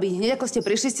mala robiť? Hneď ako ste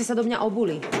prišli, ste sa do mňa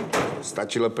obuli.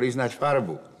 Stačilo priznať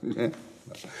farbu.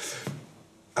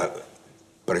 A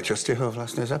prečo ste ho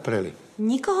vlastne zapreli?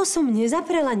 Nikoho som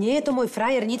nezaprela. Nie je to môj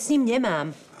frajer. Nic s ním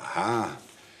nemám. Aha.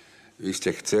 Vy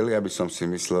ste chceli, aby som si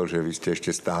myslel, že vy ste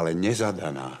ešte stále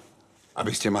nezadaná.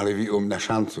 Aby ste mali vy na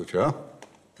šancu, čo?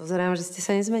 Pozerám, že ste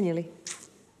sa nezmenili.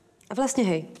 A vlastne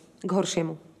hej, k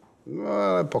horšiemu. No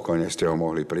ale pokojne ste ho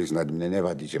mohli priznať. Mne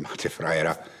nevadí, že máte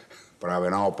frajera. Práve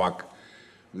naopak.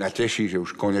 Mňa teší, že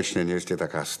už konečne nie ste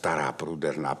taká stará,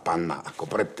 prúderná panna ako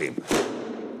predtým.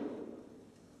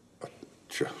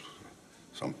 Čo?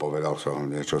 Som povedal som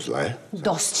niečo zlé?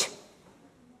 Dosť.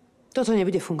 Toto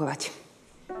nebude fungovať.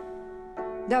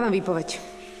 Dávam výpoveď.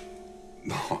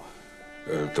 No,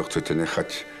 to chcete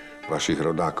nechať vašich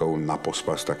rodákov na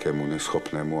pospas takému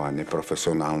neschopnému a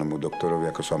neprofesionálnemu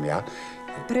doktorovi, ako som ja?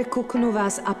 Prekuknú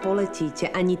vás a poletíte.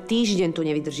 Ani týždeň tu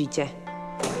nevydržíte.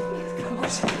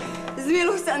 Bože,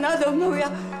 zmiluj sa nado mnou,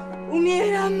 ja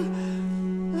umieram.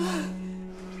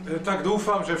 Tak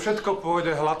dúfam, že všetko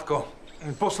pôjde hladko.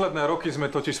 Posledné roky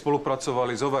sme totiž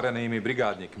spolupracovali s overenými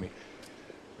brigádnikmi.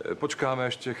 Počkáme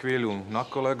ešte chvíľu na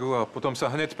kolegu a potom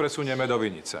sa hneď presunieme do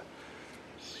Vinice.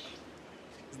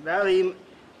 Zdravím.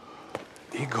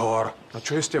 Igor, no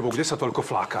čo je s tebou? Kde sa toľko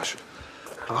flákaš?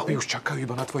 Chlapi už čakajú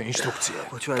iba na tvoje inštrukcie.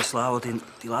 Počúvaj, Slávo, ty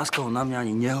láskavo na mňa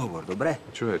ani nehovor, dobre?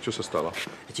 Čo je? Čo sa stalo?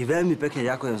 Ja ti veľmi pekne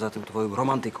ďakujem za tú tvoju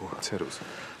romantiku. Cerus.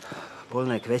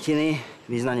 Poľné kvetiny,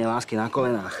 vyznanie lásky na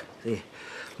kolenách. Ty,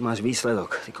 tu máš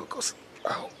výsledok, ty kokos.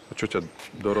 A čo ťa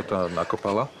Dorota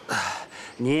nakopala?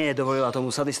 Nie, dovolila tomu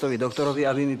sadistovi doktorovi,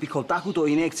 aby mi pichol takúto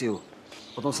injekciu.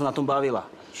 Potom sa na tom bavila.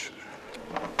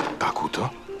 Takúto?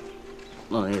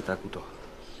 No, nie takúto.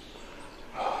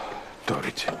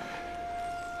 Doriť.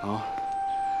 No,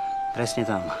 presne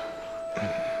tam.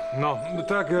 No,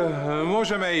 tak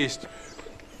môžeme ísť.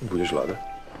 Budeš hľadať?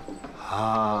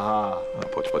 No,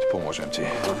 poď, pomôžem ti.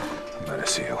 Bere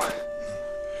si ju.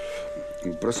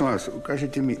 Prosím vás,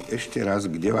 ukážete mi ešte raz,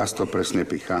 kde vás to presne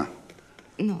pichá.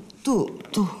 No, tu.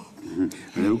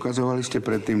 Neukazovali ste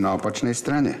predtým na opačnej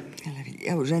strane? Ale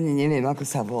ja už ani neviem, ako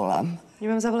sa volám.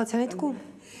 Nemám zavolať sanitku?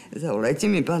 Zavolajte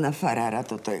mi pána farára,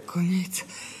 toto je koniec.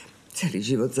 Celý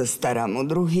život sa starám o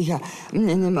druhých a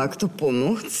mne nemá kto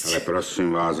pomôcť. Ale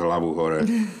prosím vás, hlavu hore.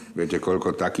 Viete,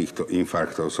 koľko takýchto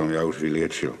infarktov som ja už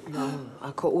vyliečil? No,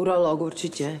 ako urológ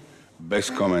určite. Bez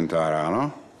komentára,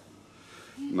 áno?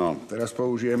 No, teraz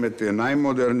použijeme tie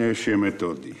najmodernejšie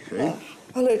metódy, hej?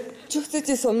 Ale čo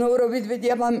chcete so mnou robiť, veď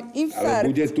ja mám infarkt.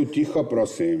 Ale bude tu ticho,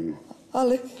 prosím.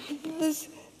 Ale...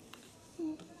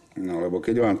 No, lebo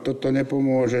keď vám toto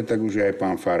nepomôže, tak už je aj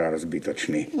pán farár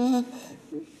zbytočný.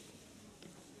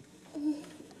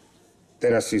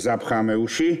 Teraz si zapcháme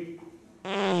uši.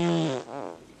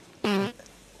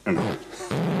 No.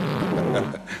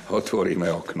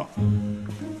 Otvoríme okno.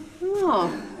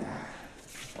 No.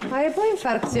 A je po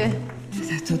infarkte.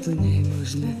 Toto nie je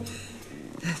možné.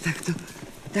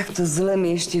 Takto zle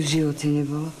mi ešte v živote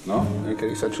nebolo. No,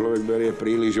 niekedy sa človek berie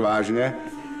príliš vážne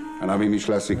a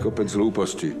navymýšľa si kopec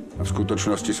hlúposti. A v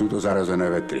skutočnosti sú to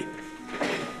zarazené vetry.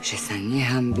 Že sa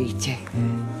nehambíte.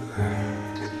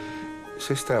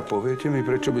 Sestra, poviete mi,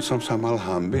 prečo by som sa mal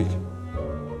hanbiť?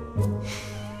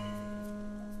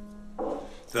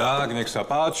 Tak, nech sa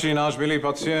páči, náš milý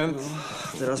pacient.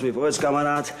 Teraz mi povedz,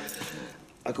 kamarát,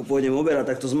 ako pôjdem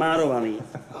oberať takto zmárovaný.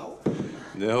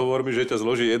 Nehovor mi, že ťa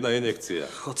zloží jedna injekcia.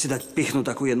 Chod si dať pichnúť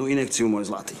takú jednu injekciu, môj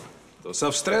zlatý. To sa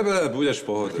vstrebe, budeš v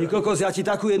pohode. Ty kokos, ja ti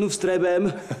takú jednu vstrebem.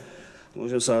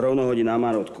 Môžem sa rovno hodiť na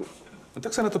marotku. No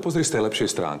tak sa na to pozri z tej lepšej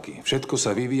stránky. Všetko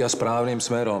sa vyvíja správnym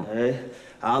smerom. Hej,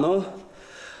 áno.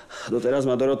 Doteraz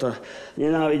ma Dorota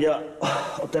nenávidela.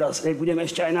 Odteraz nech budeme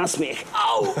ešte aj na smiech.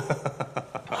 Au!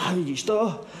 A vidíš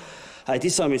to? Aj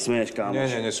ty sa mi smieš, kámoš.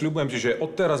 Nie, sľubujem ti, že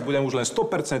odteraz budem už len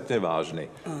 100%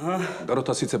 vážny. Aha.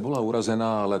 Dorota síce bola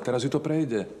urazená, ale teraz ju to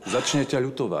prejde. Začne ťa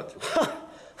ľutovať.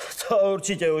 To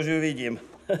určite už ju vidím.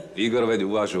 Igor, veď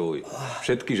uvažuj.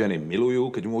 Všetky ženy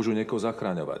milujú, keď môžu niekoho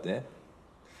zachraňovať, nie?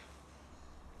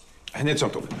 Hneď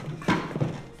som tu.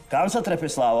 Kam sa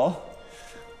trepe, Slavo?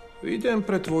 Idem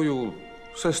pre tvoju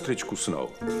sestričku snov.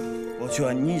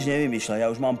 Počúva, nič nevymýšľa, ja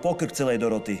už mám pokrk celej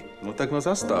Doroty. No tak ma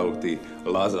zastav, ty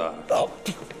Lazar. No, ty,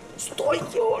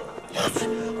 stojte,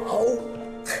 au.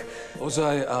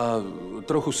 Ozaj a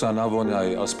trochu sa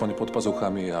navoňaj aspoň pod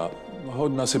pazuchami a hoď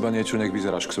na seba niečo, nech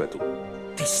vyzeráš k svetu.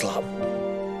 Ty Slav.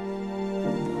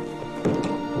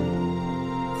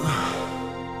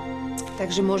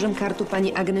 Takže môžem kartu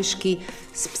pani Agnešky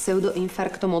s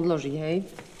pseudoinfarktom odložiť, hej?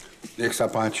 Nech sa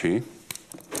páči.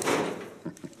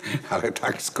 Ale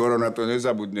tak skoro na to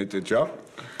nezabudnete, čo?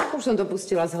 Už som to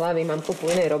pustila z hlavy, mám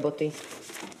kopu inej roboty.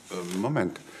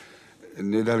 Moment.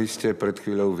 Nedali ste pred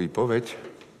chvíľou výpoveď?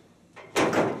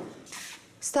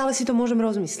 Stále si to môžem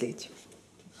rozmyslieť.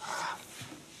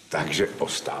 Takže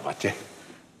ostávate?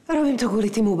 Robím to kvôli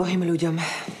tým úbohým ľuďom.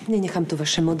 Nenechám tu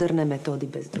vaše moderné metódy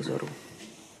bez dozoru.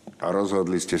 A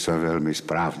rozhodli ste sa veľmi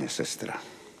správne, sestra.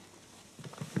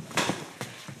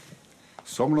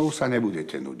 So mnou sa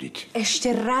nebudete nudiť.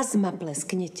 Ešte raz ma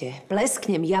plesknete.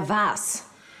 Plesknem ja vás.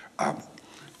 A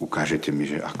ukážete mi,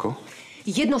 že ako?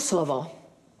 Jedno slovo,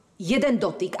 jeden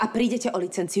dotyk a prídete o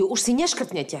licenciu. Už si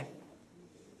neškrtnete.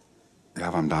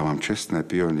 Ja vám dávam čestné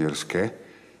pionierské,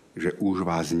 že už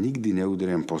vás nikdy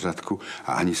neudriem po zadku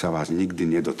a ani sa vás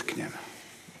nikdy nedotknem.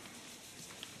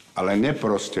 Ale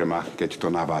neproste ma, keď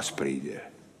to na vás príde.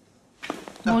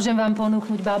 Môžem vám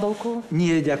ponúknuť bábovku?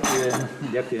 Nie, ďakujem.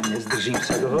 Ďakujem, nezdržím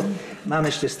sa toho. Mám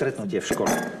ešte stretnutie v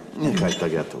škole. Nechaj, tak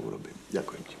ja to urobím.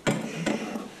 Ďakujem ti.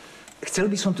 Chcel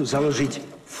by som tu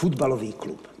založiť futbalový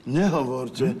klub.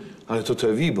 Nehovorte, ale toto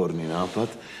je výborný nápad.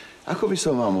 Ako by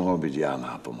som vám mohol byť ja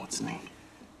nápomocný?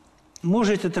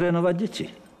 Môžete trénovať deti.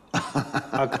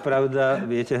 Ak pravda,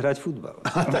 viete hrať futbal.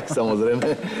 Tak samozrejme,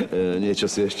 niečo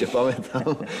si ešte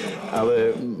pamätám.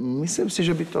 Ale myslím si,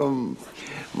 že by to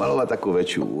malo mať takú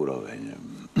väčšiu úroveň.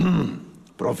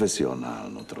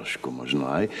 Profesionálnu trošku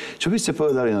možno aj. Čo by ste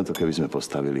povedali na to, keby sme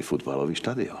postavili futbalový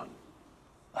štadión?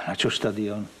 A na čo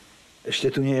štadión?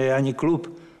 Ešte tu nie je ani klub.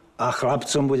 A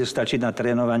chlapcom bude stačiť na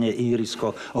trénovanie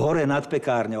ihrisko hore nad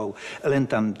pekárňou. Len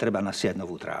tam treba nasiať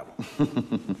novú trávu.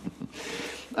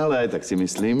 Ale aj tak si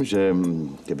myslím, že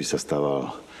keby sa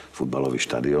staval futbalový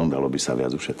štadión, dalo by sa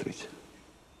viac ušetriť.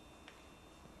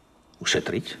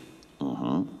 Ušetriť?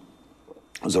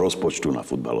 Z rozpočtu na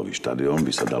futbalový štadión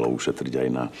by sa dalo ušetriť aj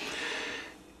na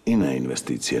iné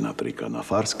investície, napríklad na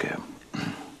farské.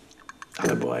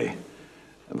 Alebo aj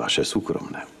vaše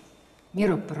súkromné.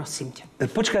 Miro, prosím ťa.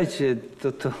 Počkajte,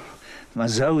 toto ma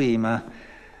zaujíma.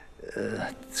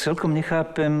 Celkom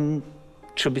nechápem,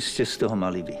 čo by ste z toho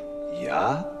mali vy.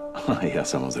 Ja? Ja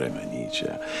samozrejme nič.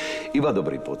 Iba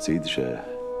dobrý pocit, že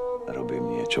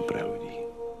robím niečo pre ľudí.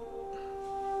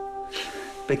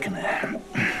 Pekné.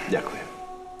 Ďakujem.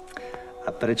 A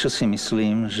prečo si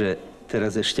myslím, že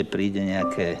teraz ešte príde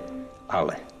nejaké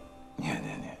ale? Nie.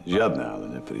 Žiadne ale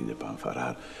nepríde, pán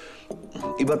farár.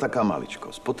 Iba taká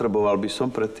maličkosť. Potreboval by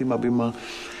som predtým, aby ma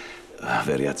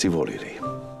veriaci volili.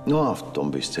 No a v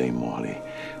tom by ste im mohli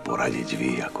poradiť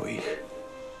vy ako ich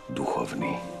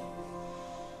duchovný.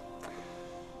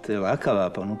 To je lákavá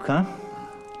ponuka.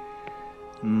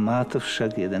 Má to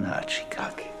však jeden háčik.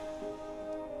 Aký?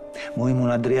 Môjmu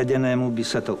nadriadenému by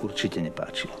sa to určite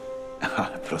nepáčilo.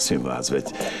 Prosím vás, veď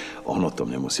on o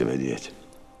tom nemusí vedieť.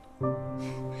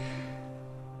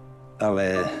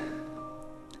 Ale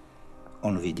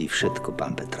on vidí všetko,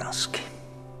 pán Petránsky.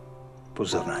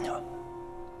 Pozor na ňo.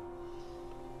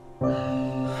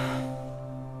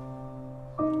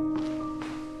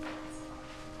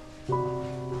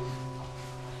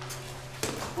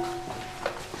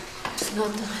 No,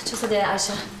 čo sa deje,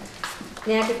 Ajša?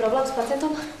 Nejaký problém s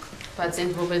pacientom?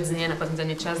 Pacient vôbec nie, na pacienta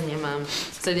ani čas nemám.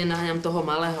 Celý deň naháňam toho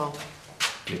malého.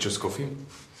 Niečo s kofím?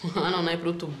 Áno,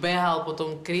 najprv tu behal,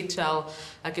 potom kričal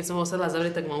a keď som ho sedla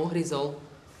zavrieť, tak ma uhryzol.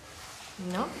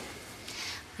 No,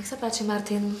 nech sa páči,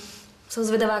 Martin. Som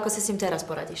zvedavá, ako si s ním teraz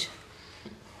poradíš.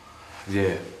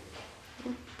 Kde je?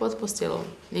 Pod postelou.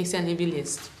 Nech si ani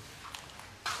vyliesť.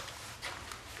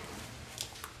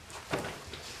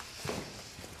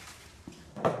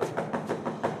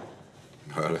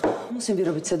 Ale... Musím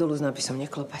vyrobiť cedulu s nápisom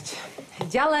neklopať.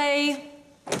 Ďalej!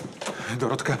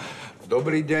 Dorotka.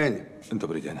 Dobrý deň.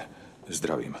 Dobrý deň.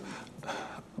 Zdravím.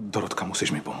 Dorotka,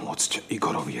 musíš mi pomôcť.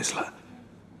 Igorovi je zle.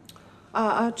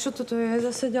 A čo toto je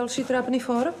zase ďalší trápny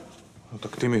fór? No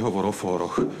tak ty mi hovor o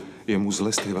fóroch. Je mu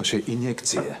zle z tej vašej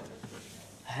injekcie.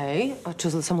 Hej, a čo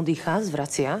zle sa mu dýchá,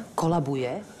 zvracia,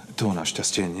 kolabuje? To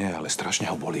našťastie nie, ale strašne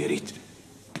ho bolí riť.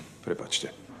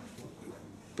 Prepačte.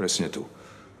 Presne tu.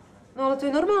 No ale to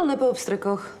je normálne po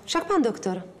obstrekoch. Však, pán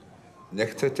doktor.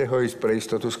 Nechcete ho ísť pre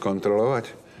istotu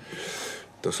skontrolovať?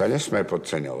 To sa nesmie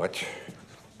podceňovať.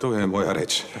 To je moja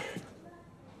reč.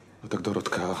 No tak,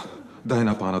 Dorotka, daj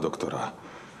na pána doktora.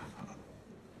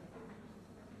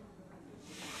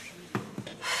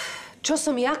 Čo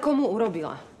som ja komu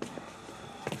urobila?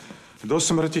 Do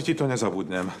smrti ti to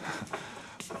nezabudnem.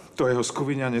 To jeho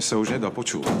skuviňanie sa už nedá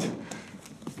počúvať.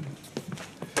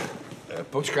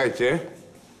 Počkajte.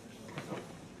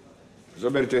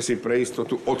 Zoberte si pre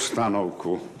istotu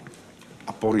odstanovku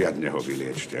a poriadne ho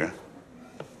vyliečte.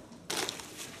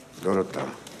 Dorota,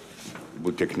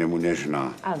 buďte k nemu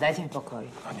nežná. Ale dajte mi pokoj.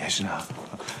 No, nežná.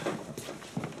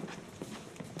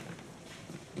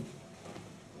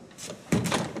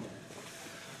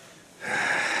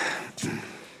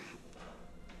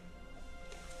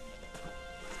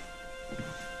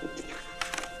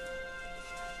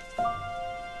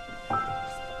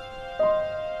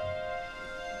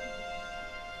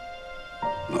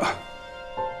 No,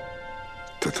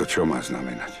 toto čo má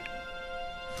znamenať?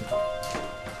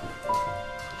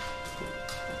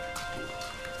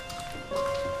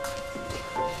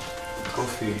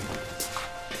 Kofi.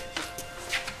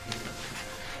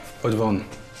 Poď von.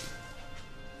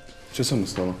 Čo sa mu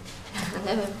stalo?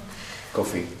 Neviem.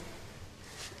 Kofi.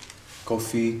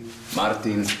 Kofi,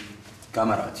 Martin,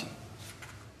 kamaráti.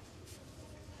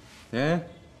 Nie?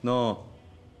 No.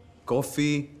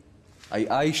 Kofi, aj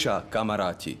Ajša,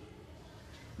 kamaráti.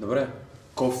 Dobre?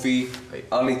 Kofi, aj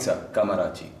Alica,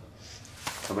 kamaráti.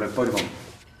 Dobre, poď von.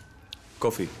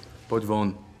 Kofi, poď von.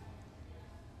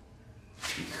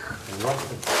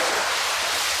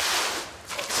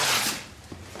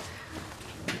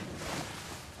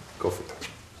 Kofi.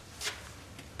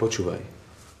 Počúvaj.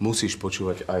 Musíš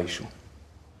počúvať Ajšu.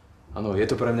 Áno, je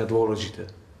to pre mňa dôležité.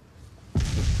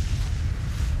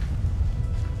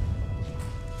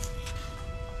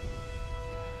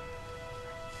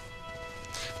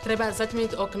 Treba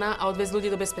zatmeniť okná a odviezť ľudí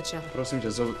do bezpečia. Prosím ťa,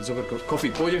 zober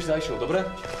Kofi. Pôjdeš za Ajšou, dobre?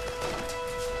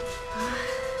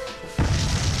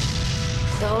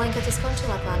 Dovolenka ti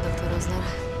skončila, pán doktor Rozner.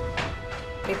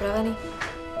 Pripravený?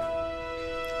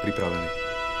 Pripravený.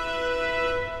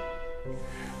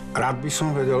 Rád by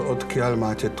som vedel, odkiaľ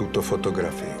máte túto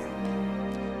fotografiu.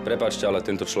 Prepáčte, ale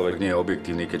tento človek nie je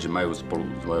objektívny, keďže majú spolu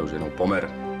s mojou ženou pomer.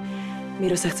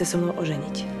 Miro sa chce so mnou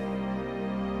oženiť.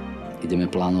 Ideme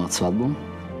plánovať svadbu?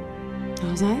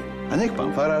 Naozaj? A nech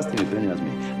pán farár s tými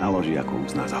peniazmi naloží, ako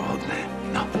uzná za vhodné.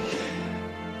 No,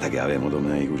 tak ja viem, odo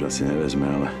mňa ich už asi nevezme,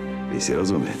 ale vy si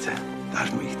rozumiete.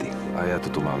 Dáš mu ich ty. A ja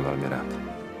to tu mám veľmi rád.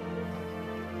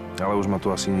 Ale už ma tu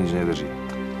asi nič nedrží.